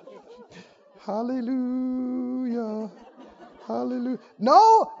 Hallelujah. Hallelujah.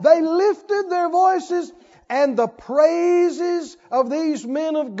 No, they lifted their voices, and the praises of these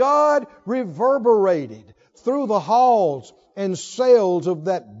men of God reverberated through the halls and cells of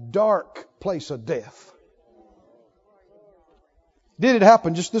that dark place of death. Did it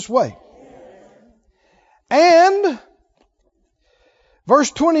happen just this way? And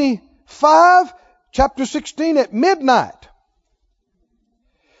verse 25, chapter 16, at midnight,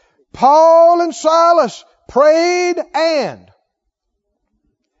 Paul and Silas prayed and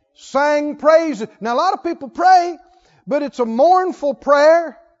sang praises. Now, a lot of people pray, but it's a mournful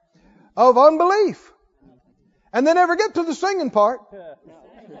prayer of unbelief. And they never get to the singing part.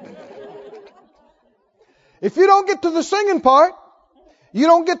 If you don't get to the singing part, you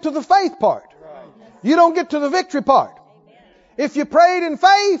don't get to the faith part. You don't get to the victory part. If you prayed in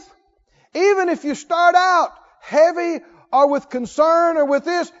faith, even if you start out heavy or with concern or with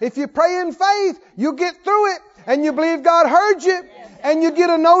this, if you pray in faith, you get through it and you believe God heard you and you get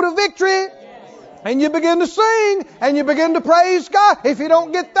a note of victory and you begin to sing and you begin to praise God. If you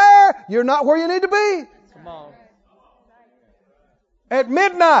don't get there, you're not where you need to be. Come on. At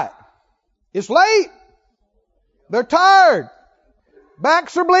midnight, it's late. They're tired.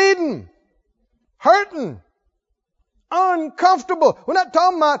 Backs are bleeding. Hurting. Uncomfortable. We're not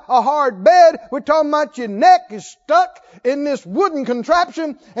talking about a hard bed. We're talking about your neck is stuck in this wooden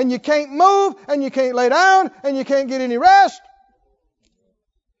contraption and you can't move and you can't lay down and you can't get any rest.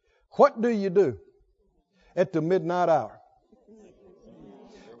 What do you do at the midnight hour?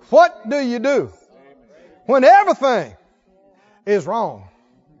 What do you do when everything is wrong?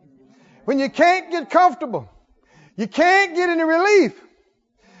 When you can't get comfortable. You can't get any relief.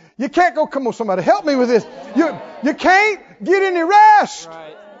 You can't go, come on, somebody help me with this. You can't get any rest.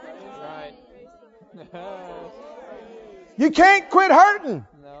 Right. You can't quit hurting.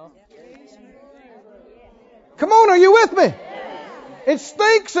 No. Come on, are you with me? It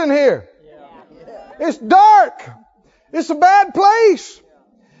stinks in here. It's dark. It's a bad place.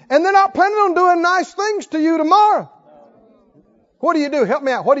 And they're not planning on doing nice things to you tomorrow. What do you do? Help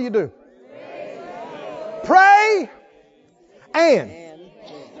me out. What do you do? Pray and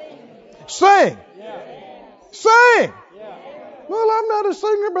sing. Sing. Well, I'm not a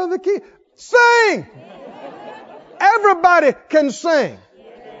singer, Brother Keith. Sing. Everybody can sing.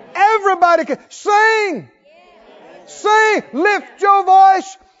 Everybody can sing. Sing. Lift your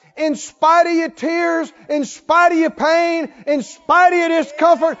voice in spite of your tears, in spite of your pain, in spite of your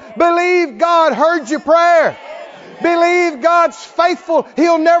discomfort. Believe God heard your prayer. Believe God's faithful.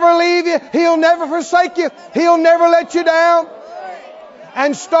 He'll never leave you. He'll never forsake you. He'll never let you down.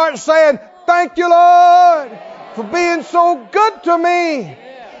 And start saying, thank you, Lord, for being so good to me.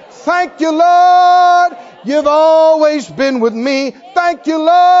 Thank you, Lord, you've always been with me. Thank you,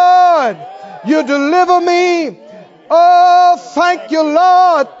 Lord, you deliver me. Oh, thank you,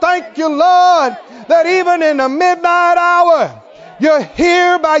 Lord, that even in the midnight hour, you're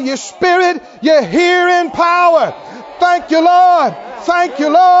here by your Spirit. You're here in power. Thank you, Lord. Thank you,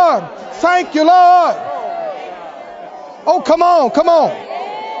 Lord. Thank you, Lord. Oh, come on, come on.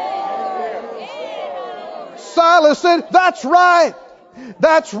 Silas said, that's right.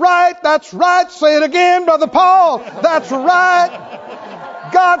 That's right. That's right. Say it again, Brother Paul. That's right.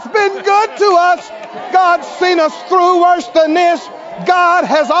 God's been good to us. God's seen us through worse than this. God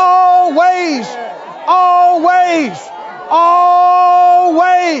has always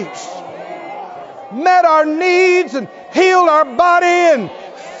met our needs and healed our body and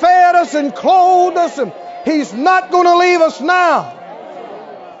fed us and clothed us, and He's not going to leave us now.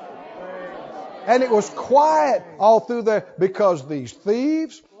 And it was quiet all through there because these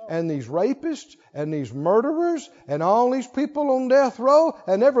thieves and these rapists and these murderers and all these people on death row,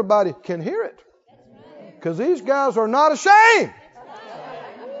 and everybody can hear it. Because these guys are not ashamed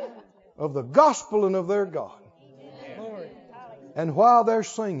of the gospel and of their God. And while they're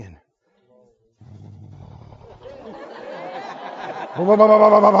singing,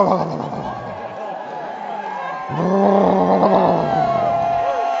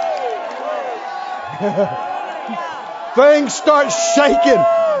 things start shaking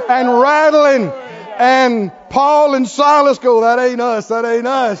and rattling, and Paul and Silas go, that ain't us, that ain't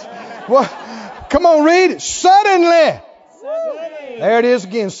us. Well, come on, read it. Suddenly. There it is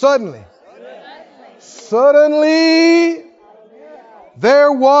again, suddenly. Suddenly,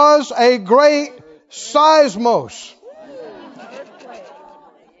 there was a great seismos.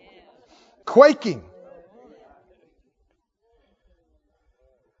 Quaking.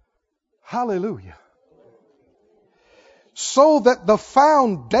 Hallelujah. So that the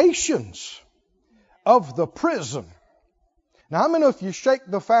foundations of the prison. Now, how many know if you shake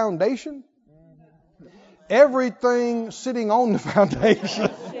the foundation, everything sitting on the foundation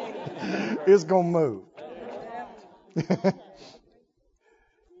is going to move.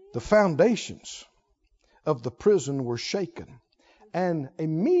 The foundations of the prison were shaken, and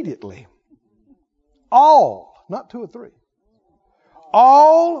immediately all, not 2 or 3,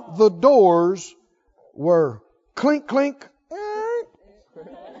 all the doors were clink, clink,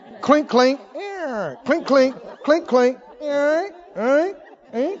 clink, clink, clink, clink, clink, clink,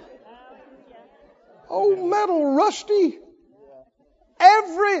 oh, metal rusty.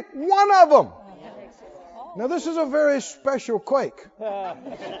 Every one of them. Now, this is a very special quake.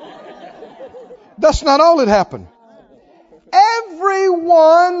 That's not all that happened.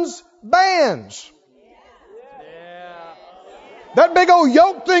 Everyone's bands. That big old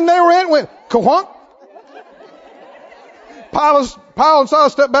yoke thing they were in went ka-whunk. Paul and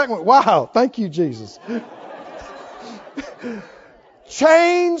Silas stepped back and went, wow, thank you, Jesus.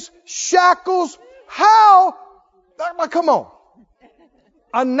 Chains, shackles, how? Come on.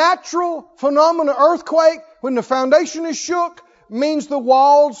 A natural phenomenon, earthquake, when the foundation is shook, means the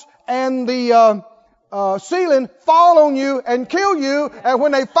walls and the ceiling fall on you and kill you, and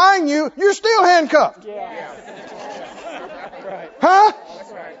when they find you, you're still handcuffed. Huh?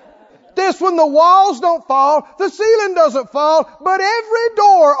 This, when the walls don't fall, the ceiling doesn't fall, but every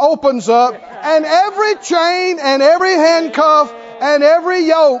door opens up, and every chain and every handcuff and every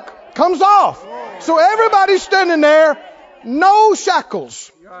yoke comes off. So everybody's standing there, no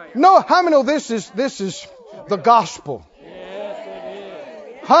shackles. No, how many know this is the gospel?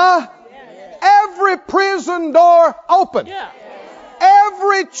 Huh? Every prison door open.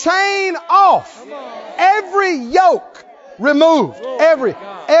 Every chain off. Every yoke removed. Every.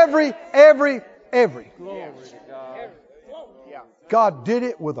 God did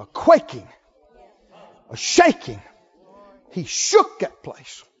it with a quaking, a shaking. He shook that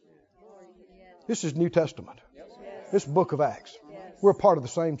place. This is New Testament. This book of Acts. We're a part of the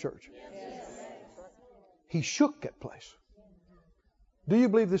same church. He shook that place. Do you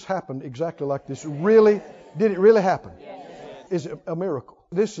believe this happened exactly like this? Really? Did it really happen? Is it a miracle?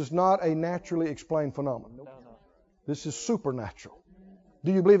 This is not a naturally explained phenomenon. This is supernatural.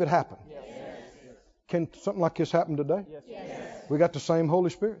 Do you believe it happened? Can something like this happen today? We got the same Holy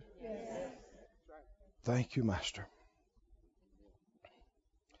Spirit. Thank you, Master.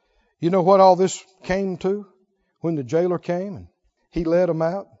 You know what all this came to? When the jailer came and he led them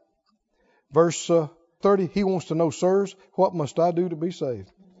out. Verse 30, he wants to know, sirs, what must I do to be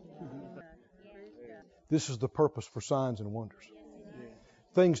saved? This is the purpose for signs and wonders.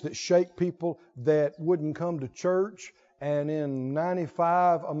 Things that shake people that wouldn't come to church, and in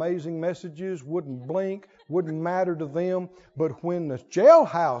 95 amazing messages wouldn't blink, wouldn't matter to them. But when the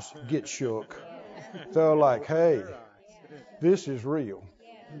jailhouse gets shook, they're like, hey, this is real.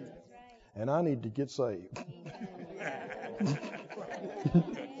 And I need to get saved.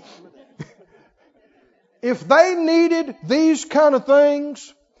 If they needed these kind of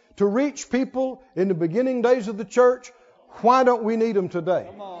things to reach people in the beginning days of the church, why don't we need them today?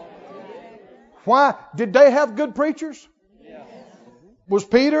 Why? Did they have good preachers? Was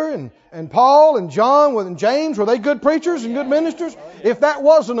Peter and Paul and John and James, were they good preachers and good ministers? If that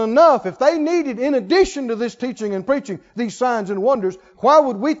wasn't enough, if they needed, in addition to this teaching and preaching, these signs and wonders, why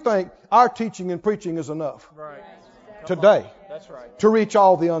would we think our teaching and preaching is enough today to reach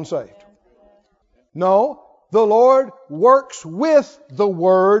all the unsaved? No, the Lord works with the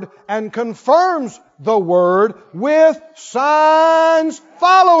Word and confirms the Word with signs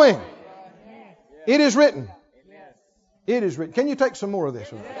following. It is written. It is written. Can you take some more of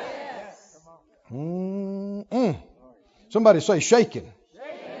this? Somebody say shaking.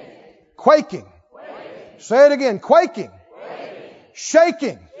 Quaking. Say it again. Quaking.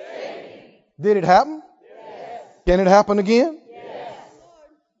 Shaking. Did it happen? Can it happen again?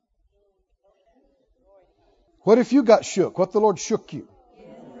 What if you got shook? What if the Lord shook you?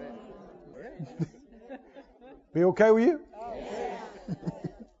 Be okay with you?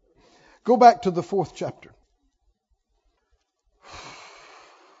 Go back to the 4th chapter.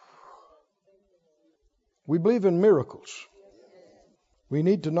 We believe in miracles. We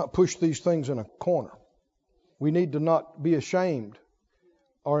need to not push these things in a corner. We need to not be ashamed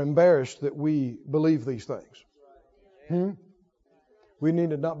or embarrassed that we believe these things. We need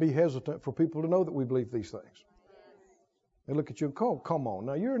to not be hesitant for people to know that we believe these things. They look at you and go, come on,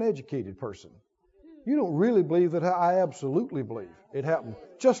 now you're an educated person. You don't really believe that. I absolutely believe it happened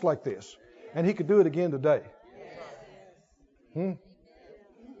just like this. And he could do it again today.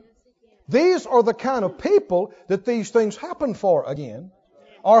 These are the kind of people that these things happen for again.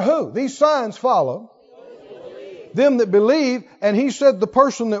 Are who? These signs follow them that believe. And he said the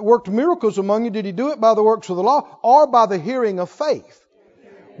person that worked miracles among you, did he do it by the works of the law or by the hearing of faith?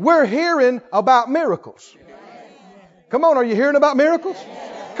 We're hearing about miracles. Come on, are you hearing about miracles?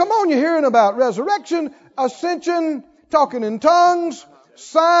 Come on, you're hearing about resurrection, ascension, talking in tongues,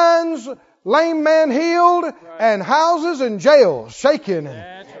 signs, lame man healed, and houses and jails shaking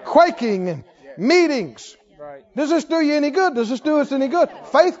and quaking and meetings. Does this do you any good? Does this do us any good?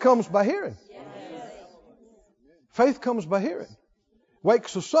 Faith comes by hearing. Faith comes by hearing.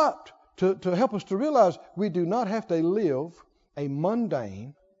 Wakes us up to help us to realize we do not have to live a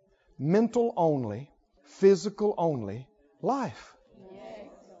mundane, mental only, physical only life.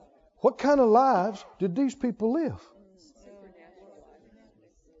 What kind of lives did these people live?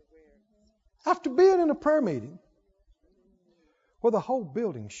 After being in a prayer meeting where the whole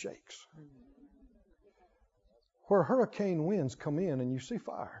building shakes, where hurricane winds come in and you see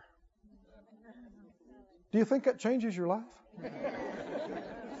fire, do you think that changes your life?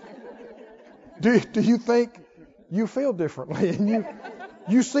 Do you think you feel differently and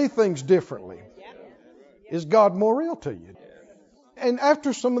you see things differently? Is God more real to you? And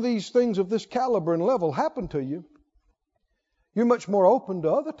after some of these things of this caliber and level happen to you, you're much more open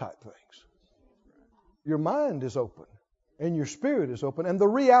to other type things. Your mind is open and your spirit is open, and the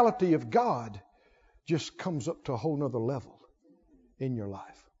reality of God just comes up to a whole nother level in your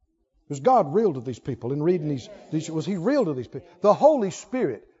life. Was God real to these people? In reading these, was He real to these people? The Holy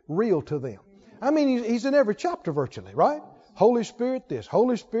Spirit real to them. I mean, He's in every chapter virtually, right? Holy Spirit this,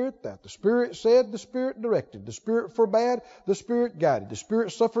 Holy Spirit that. The Spirit said, the Spirit directed. The Spirit forbade, the Spirit guided. The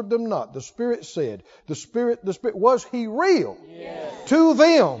Spirit suffered them not. The Spirit said. The Spirit. Was He real to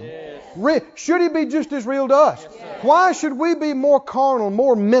them? Should He be just as real to us? Why should we be more carnal,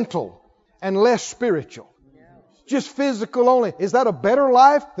 more mental, and less spiritual? Just physical only. Is that a better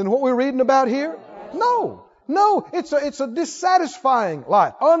life than what we're reading about here? No. No, it's a dissatisfying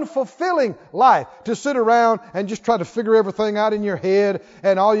life, unfulfilling life to sit around and just try to figure everything out in your head,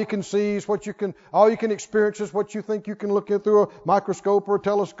 and all you can see is all you can experience is what you think you can look at through a microscope or a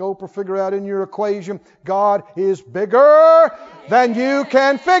telescope or figure out in your equation. God is bigger than you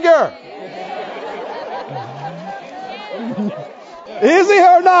can figure. Is He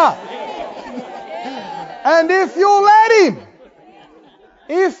or not? And if you'll let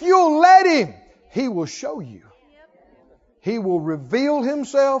Him, He will show you. He will reveal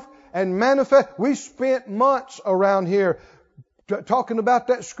Himself and manifest. We spent months around here talking about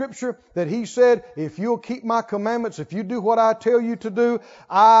that scripture that He said, if you'll keep my commandments, if you do what I tell you to do,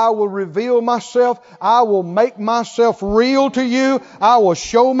 I will reveal myself. I will make myself real to you. I will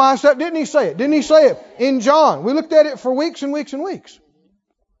show myself. Didn't He say it? Didn't He say it in John? We looked at it for weeks and weeks and weeks.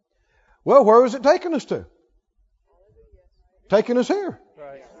 Well, where was it taking us to? Taking us here.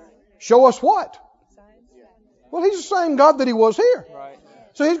 Show us what? Well, He's the same God that He was here.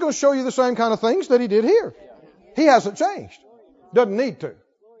 So He's going to show you the same kind of things that He did here. He hasn't changed. Doesn't need to.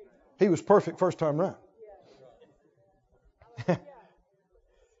 He was perfect first time round.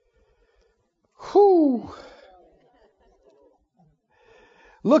 Whew.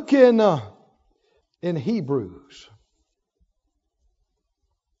 Look in Hebrews.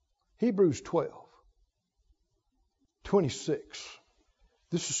 Hebrews 12:26.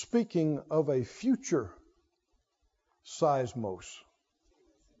 This is speaking of a future seismos.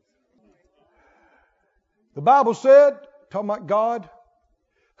 The Bible said, talking about God,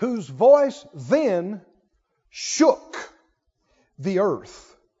 whose voice then shook the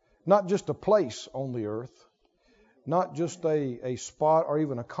earth. Not just a place on the earth, not just a spot or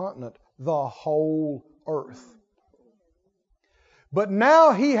even a continent, the whole earth. But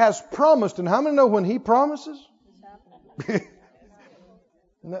now He has promised, and how many know when He promises?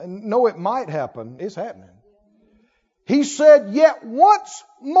 No, it might happen. It's happening. He said, yet once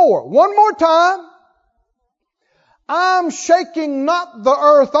more, one more time, I'm shaking not the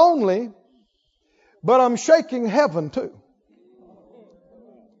earth only, but I'm shaking heaven too.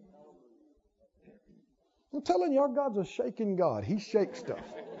 I'm telling you, our God's a shaking God. He shakes stuff.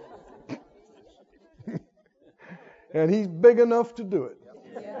 And He's big enough to do it.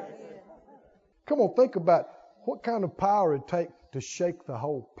 Come on, think about what kind of power it takes to shake the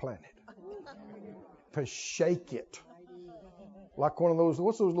whole planet. To shake it. Like one of those,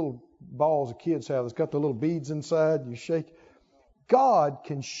 what's those little balls the kids have that's got the little beads inside? You shake. God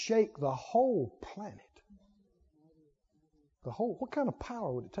can shake the whole planet. What kind of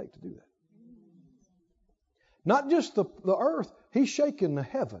power would it take to do that? Not just the earth, He's shaking the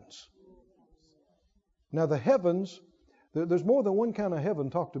heavens. Now the heavens, there's more than one kind of heaven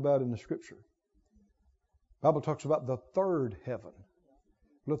talked about in the Scripture. The Bible talks about the third heaven.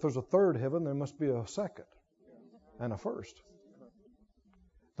 Well, if there's a third heaven, there must be a second and a first.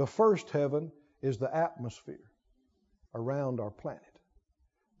 The first heaven is the atmosphere around our planet.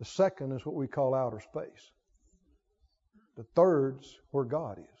 The second is what we call outer space. The third's where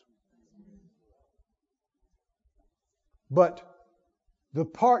God is. But the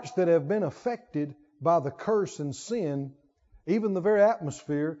parts that have been affected by the curse and sin, even the very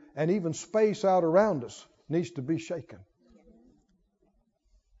atmosphere and even space out around us, needs to be shaken.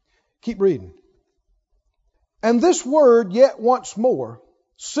 Keep reading. And this word, yet once more,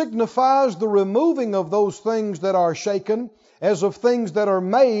 signifies the removing of those things that are shaken, as of things that are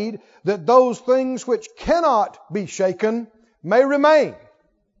made, that those things which cannot be shaken may remain.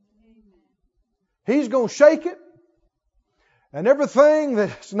 He's going to shake it, and everything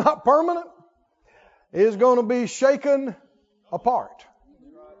that's not permanent is going to be shaken apart.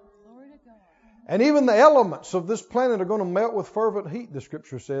 And even the elements of this planet are going to melt with fervent heat, the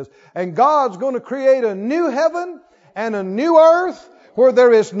Scripture says. And God's going to create a new heaven and a new earth where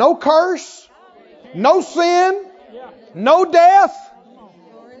there is no curse, no sin, no death.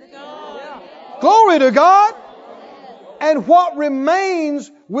 Glory to God. And what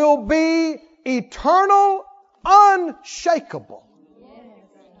remains will be eternal, unshakable,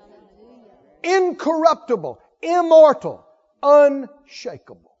 incorruptible, immortal,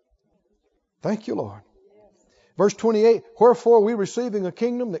 unshakable. Thank you, Lord. Verse 28, wherefore we receiving a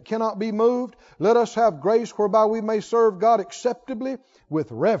kingdom that cannot be moved, let us have grace whereby we may serve God acceptably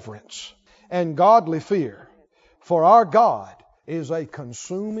with reverence and godly fear. For our God is a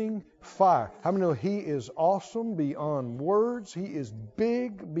consuming fire. How many know He is awesome beyond words? He is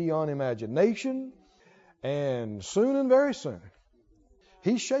big beyond imagination. And soon and very soon,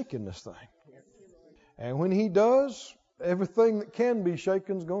 He's shaking this thing. And when He does, everything that can be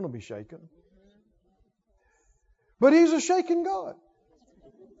shaken is going to be shaken. But He's a shaking God.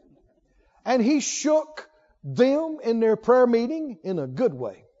 And He shook them in their prayer meeting in a good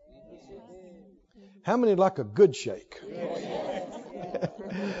way. How many like a good shake?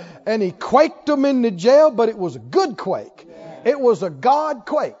 And He quaked them in the jail, but it was a good quake. It was a God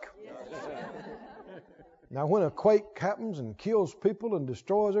quake. Now, when a quake happens and kills people and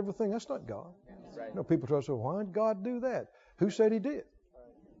destroys everything, that's not God. You know, people try to say, why did God do that? Who said He did?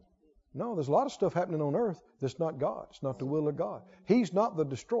 No, there's a lot of stuff happening on earth that's not God. It's not the will of God. He's not the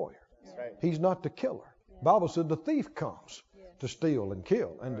destroyer. He's not the killer. The Bible said the thief comes to steal and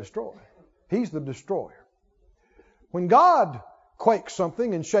kill and destroy. He's the destroyer. When God quakes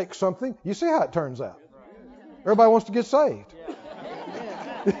something and shakes something, you see how it turns out. Everybody wants to get saved.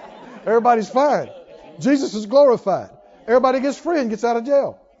 Everybody's fine. Jesus is glorified. Everybody gets free and gets out of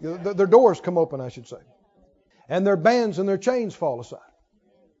jail. Their doors come open, I should say. And their bands and their chains fall aside.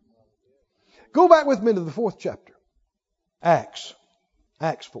 Go back with me to the 4th chapter. Acts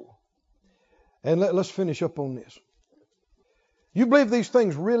 4. And let's finish up on this. You believe these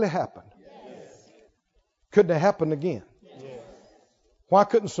things really happened? Yes. Could they happen again? Yes. Why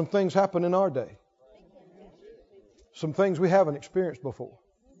couldn't some things happen in our day? Some things we haven't experienced before.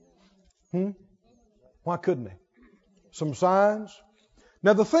 Why couldn't they? Some signs.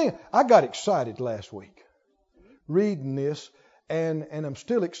 Now the thing, I got excited last week reading this, and I'm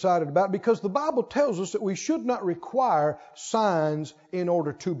still excited about it because the Bible tells us that we should not require signs in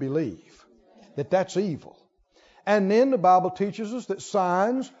order to believe. That's evil. And then the Bible teaches us that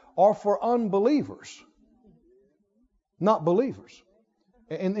signs are for unbelievers, not believers.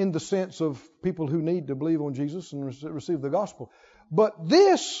 In the sense of people who need to believe on Jesus and receive the gospel. But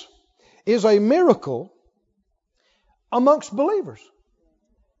this is a miracle amongst believers.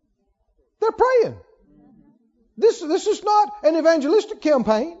 They're praying. This is not an evangelistic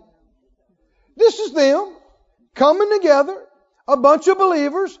campaign. This is them coming together, a bunch of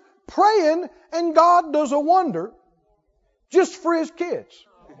believers, praying, and God does a wonder just for His kids.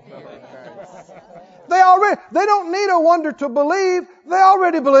 They don't need a wonder to believe. They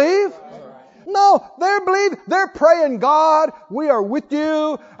already believe. No, they're praying, God, we are with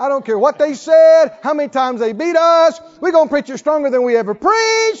you. I don't care what they said, how many times they beat us. We're going to preach it stronger than we ever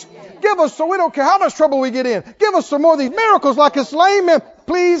preached. Give us, so we don't care how much trouble we get in. Give us some more of these miracles like this lame man.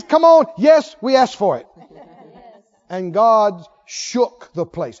 Please, come on. Yes, we asked for it. And God shook the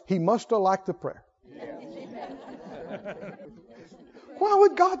place. He must have liked the prayer. Why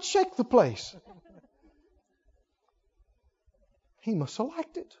would God shake the place? He must have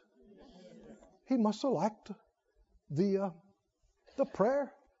liked it. He must have liked the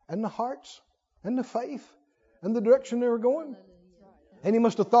prayer and the hearts and the faith and the direction they were going. And He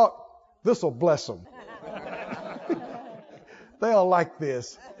must have thought, this will bless them. They'll like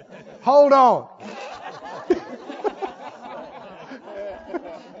this. Hold on.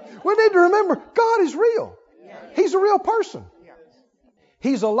 We need to remember, God is real. He's a real person.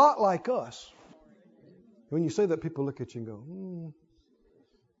 He's a lot like us. When you say that, people look at you and go,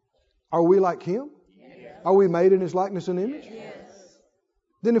 Are we like Him? Are we made in His likeness and image? Yes.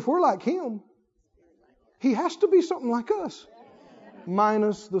 Then if we're like Him, He has to be something like us.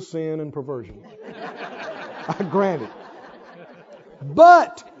 Minus the sin and perversion. Granted.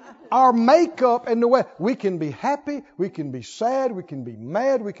 But our makeup and the way we can be happy, we can be sad, we can be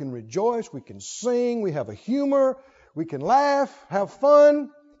mad, we can rejoice, we can sing, we have a humor, we can laugh, have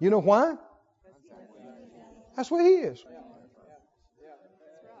fun. You know why? That's what He is.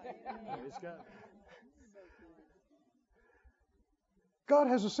 God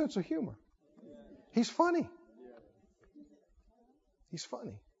has a sense of humor. He's funny. He's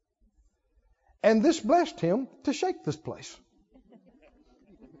funny. And this blessed Him to shake this place.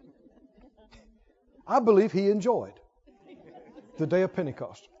 I believe He enjoyed the day of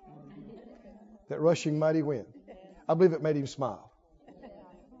Pentecost. That rushing mighty wind. I believe it made Him smile.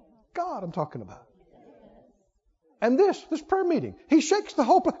 God, I'm talking about. And this prayer meeting, He shakes the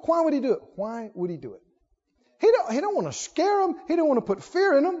whole place. Why would He do it? Why would He do it? He don't want to scare them. He don't want to put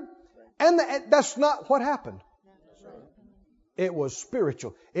fear in them. And that's not what happened. It was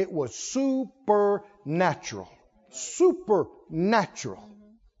spiritual. It was supernatural. Supernatural.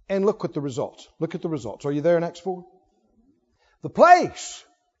 And look at the results. Look at the results. Are you there in Acts 4? The place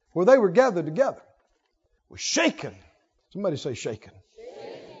where they were gathered together was shaken. Somebody say shaken.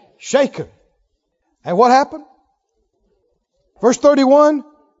 Shaken. And what happened? Verse 31.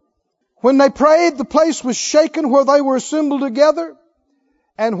 When they prayed, the place was shaken where they were assembled together.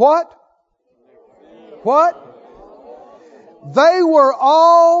 And what? What? They were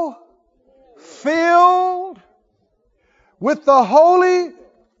all filled with the Holy,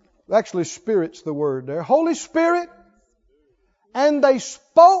 actually Spirit's the word there, Holy Spirit, and they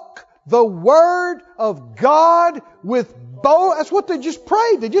spoke the Word of God with boldness. That's what they just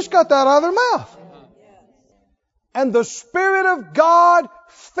prayed. They just got that out of their mouth. And the Spirit of God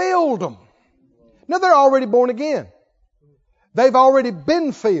filled them. Now they're already born again. They've already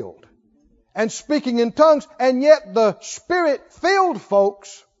been filled and speaking in tongues, and yet the Spirit-filled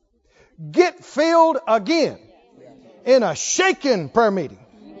folks get filled again in a shaken prayer meeting.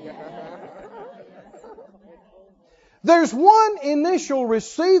 There's one initial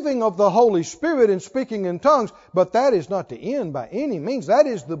receiving of the Holy Spirit and speaking in tongues, but that is not the end by any means. That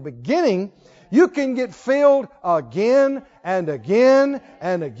is the beginning. You can get filled again and again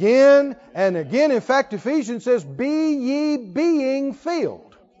and again and again. In fact, Ephesians says, be ye being filled.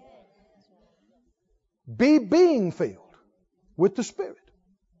 Be being filled with the Spirit.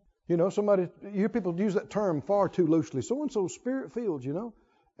 You know, you hear people use that term far too loosely. So-and-so Spirit filled, you know,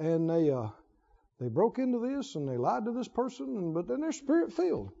 and they broke into this and they lied to this person, but then they're Spirit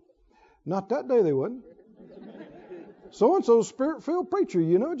filled. Not that day they wouldn't. So-and-so Spirit filled preacher,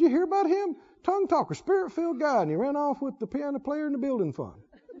 you know, did you hear about him? Tongue talker, Spirit filled guy, and he ran off with the piano player in the building fund.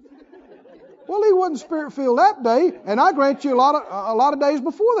 Well, he wasn't Spirit filled that day, and I grant you a lot of days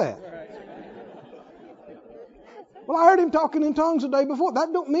before that. Well, I heard him talking in tongues the day before.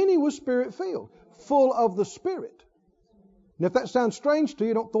 That don't mean he was Spirit filled, full of the Spirit. And if that sounds strange to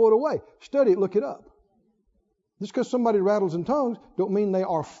you, don't throw it away. Study it, look it up. Just because somebody rattles in tongues don't mean they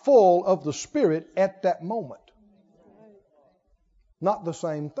are full of the Spirit at that moment. Not the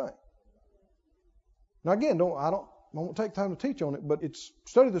same thing. Now again, I won't take time to teach on it, but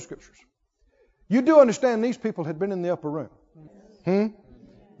study the Scriptures. You do understand these people had been in the upper room.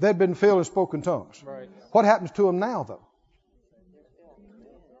 They'd been filled and spoken tongues. Right. What happens to them now, though?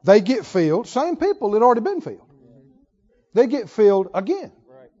 They get filled. Same people that had already been filled. They get filled again.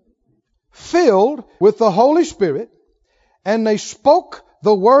 Right. Filled with the Holy Spirit, and they spoke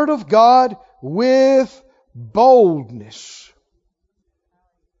the Word of God with boldness.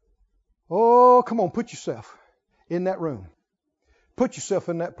 Oh, come on, put yourself in that room. Put yourself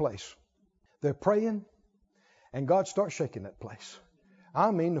in that place. They're praying, and God starts shaking that place.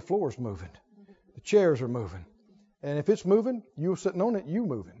 I mean, the floor's moving. The chairs are moving. And if it's moving, you're sitting on it, you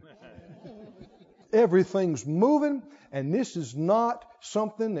moving. Everything's moving, and this is not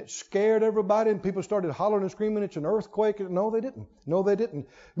something that scared everybody and people started hollering and screaming, it's an earthquake. No, they didn't. No, they didn't.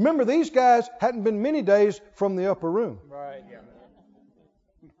 Remember, these guys hadn't been many days from the upper room. Right. Yeah.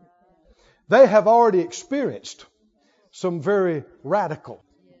 They have already experienced some very radical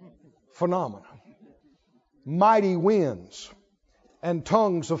phenomena. Mighty winds and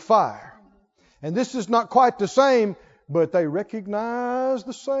tongues of fire. And this is not quite the same, but they recognize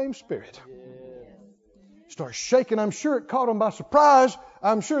the same Spirit. Start shaking. I'm sure it caught them by surprise.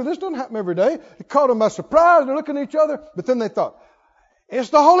 I'm sure this doesn't happen every day. It caught them by surprise. They're looking at each other. But then they thought, it's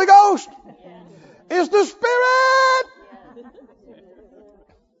the Holy Ghost. It's the Spirit.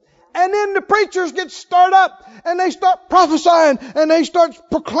 And then the preachers get stirred up and they start prophesying and they start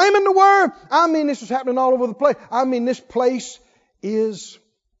proclaiming the word. I mean, this is happening all over the place. I mean, this place is,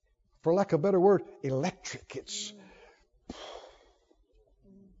 for lack of a better word, electric. It's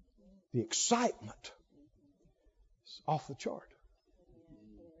the excitement is off the chart.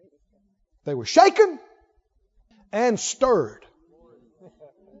 They were shaken and stirred.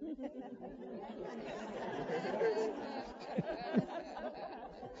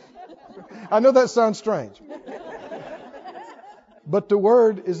 I know that sounds strange. But the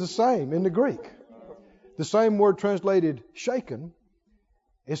word is the same in the Greek. The same word translated shaken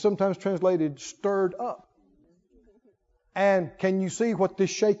is sometimes translated stirred up. And can you see what this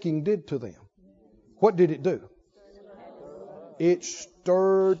shaking did to them? What did it do? It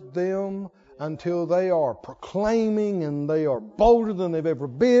stirred them until they are proclaiming and they are bolder than they've ever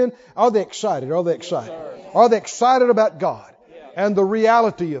been. Are they excited? Are they excited? Are they excited about God and the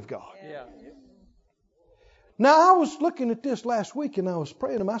reality of God? Now, I was looking at this last week and I was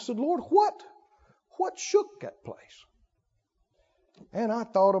praying to him. I said, Lord, what shook that place? And I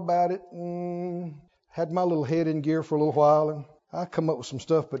thought about it and had my little head in gear for a little while. And I come up with some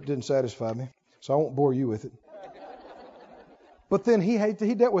stuff, but it didn't satisfy me. So I won't bore you with it. But then he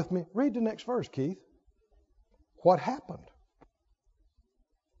dealt with me. Read the next verse, Keith. What happened?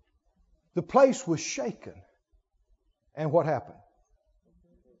 The place was shaken. And what happened?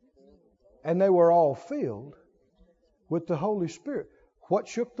 And they were all filled with the Holy Spirit. What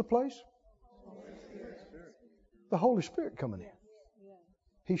shook the place? The Holy Spirit coming in.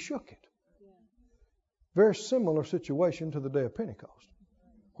 He shook it. Very similar situation to the day of Pentecost,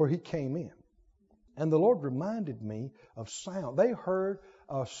 where he came in. And the Lord reminded me of sound. They heard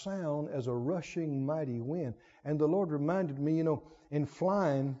a sound as a rushing mighty wind. And the Lord reminded me, in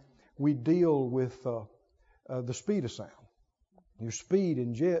flying, we deal with the speed of sound. Your speed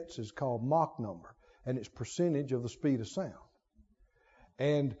in jets is called Mach number, and it's percentage of the speed of sound.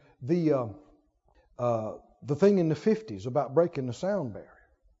 And the thing in the 50s about breaking the sound barrier,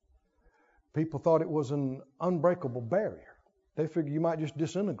 people thought it was an unbreakable barrier. They figured you might just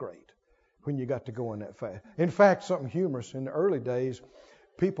disintegrate when you got to going that fast. In fact, something humorous, in the early days,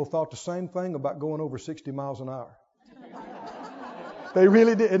 people thought the same thing about going over 60 miles an hour. They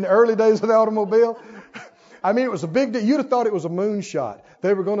really did. In the early days of the automobile, I mean, it was a big deal. You'd have thought it was a moonshot.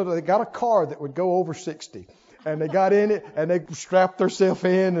 They got a car that would go over 60. And they got in it and they strapped themselves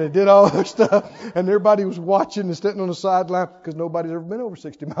in and they did all their stuff. And everybody was watching and sitting on the sideline because nobody's ever been over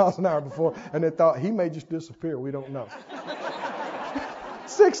 60 miles an hour before. And they thought he may just disappear. We don't know.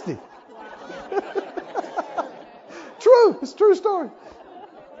 60. True. It's a true story.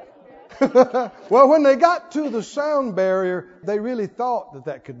 Well, when they got to the sound barrier, they really thought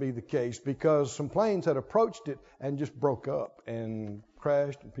that could be the case because some planes had approached it and just broke up and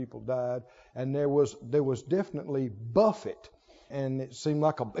crashed and people died. And there was definitely buffet, and it seemed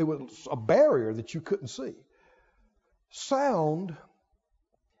like it was a barrier that you couldn't see. Sound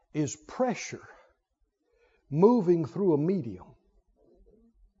is pressure moving through a medium.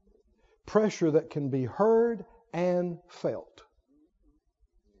 Pressure that can be heard and felt.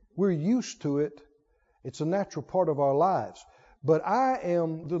 We're used to it. It's a natural part of our lives. But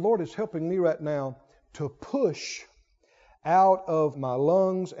the Lord is helping me right now to push out of my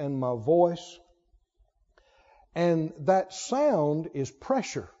lungs and my voice. And that sound is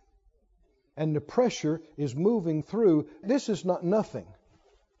pressure. And the pressure is moving through. This is not nothing.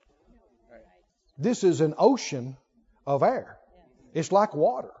 This is an ocean of air. It's like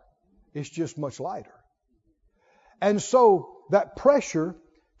water. It's just much lighter. And so that pressure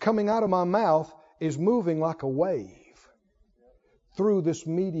coming out of my mouth is moving like a wave through this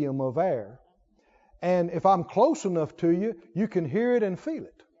medium of air. And if I'm close enough to you, you can hear it and feel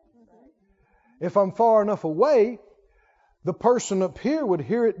it. If I'm far enough away, the person up here would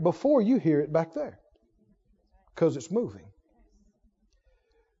hear it before you hear it back there because it's moving.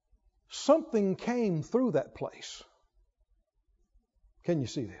 Something came through that place. Can you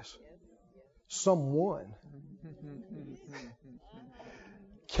see this? Someone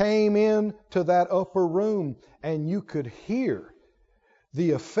came into that upper room and you could hear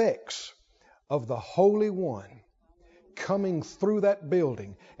the effects of the Holy One coming through that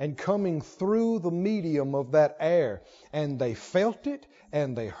building and coming through the medium of that air. And they felt it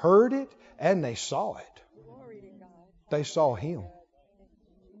and they heard it and they saw it. They saw Him.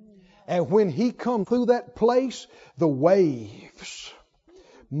 And when He come through that place, the waves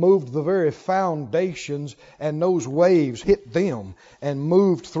moved the very foundations, and those waves hit them and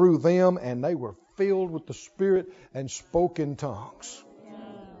moved through them, and they were filled with the Spirit and spoke in tongues.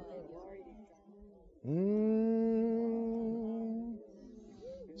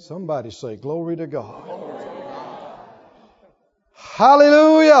 Somebody say, glory to God.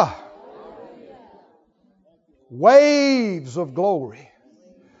 Hallelujah. Waves of glory.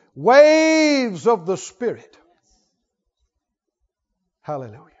 Waves of the Spirit.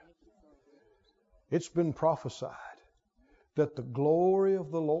 Hallelujah. It's been prophesied that the glory of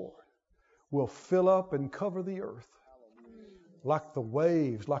the Lord will fill up and cover the earth like the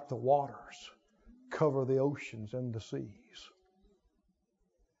waves, like the waters cover the oceans and the seas.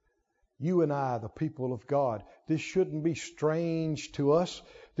 You and I, the people of God, this shouldn't be strange to us.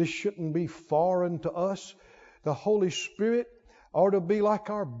 This shouldn't be foreign to us. The Holy Spirit ought to be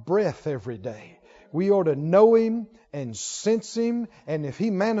like our breath every day. We ought to know Him and sense Him, and if He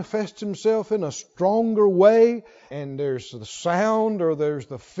manifests Himself in a stronger way, and there's the sound, or there's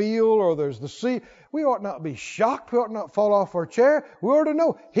the feel, or there's the see, we ought not be shocked. We ought not fall off our chair. We ought to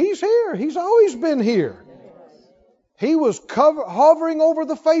know He's here. He's always been here. He was hovering over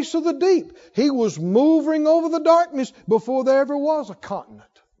the face of the deep. He was moving over the darkness before there ever was a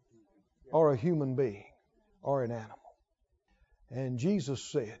continent, or a human being, or an animal. And Jesus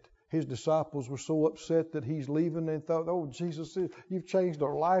said, His disciples were so upset that He's leaving. They thought, oh, Jesus, you've changed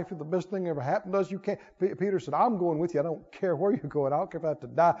our life. You're the best thing ever happened to us. You can't. Peter said, I'm going with you. I don't care where you're going. I don't care if I have to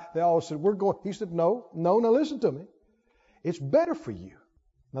die. They all said, we're going. He said, no. Now listen to me. It's better for you.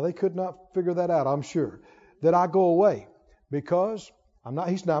 Now they could not figure that out, I'm sure, that I go away, because I'm not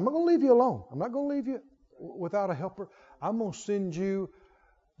going to leave you alone. I'm not going to leave you without a helper. I'm going to send you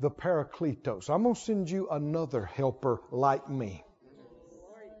the Parakletos. I'm going to send you another helper like me.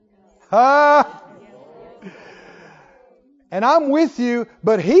 And I'm with you,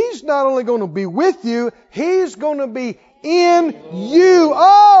 but He's not only going to be with you, He's going to be in you.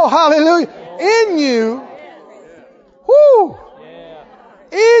 Oh, hallelujah. In you. Whoo.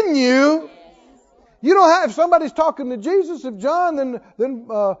 In you. You don't have, if somebody's talking to Jesus, if John, then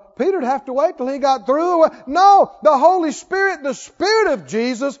Peter'd have to wait till he got through. No, the Holy Spirit, the Spirit of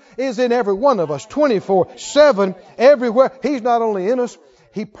Jesus is in every one of us, 24/7, everywhere. He's not only in us,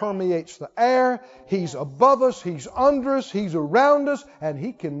 He permeates the air. He's above us. He's under us. He's around us. And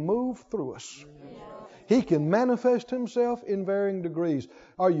He can move through us. He can manifest Himself in varying degrees.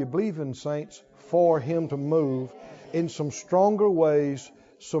 Are you believing, saints, for Him to move in some stronger ways,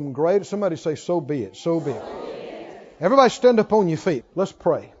 some greater? Somebody say, so be it. So be it. Everybody stand up on your feet. Let's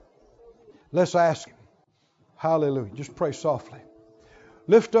pray. Let's ask Him. Hallelujah. Just pray softly.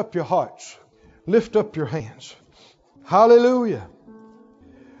 Lift up your hearts. Lift up your hands. Hallelujah.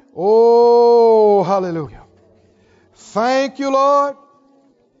 Oh, hallelujah. Thank you, Lord.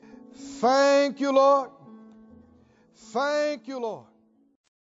 Thank you, Lord. Thank you, Lord.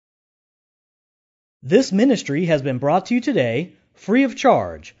 This ministry has been brought to you today free of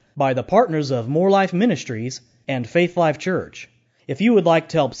charge by the partners of More Life Ministries and Faith Life Church. If you would like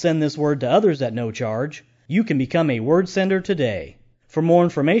to help send this word to others at no charge, you can become a word sender today. For more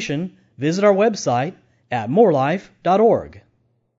information, visit our website at morelife.org.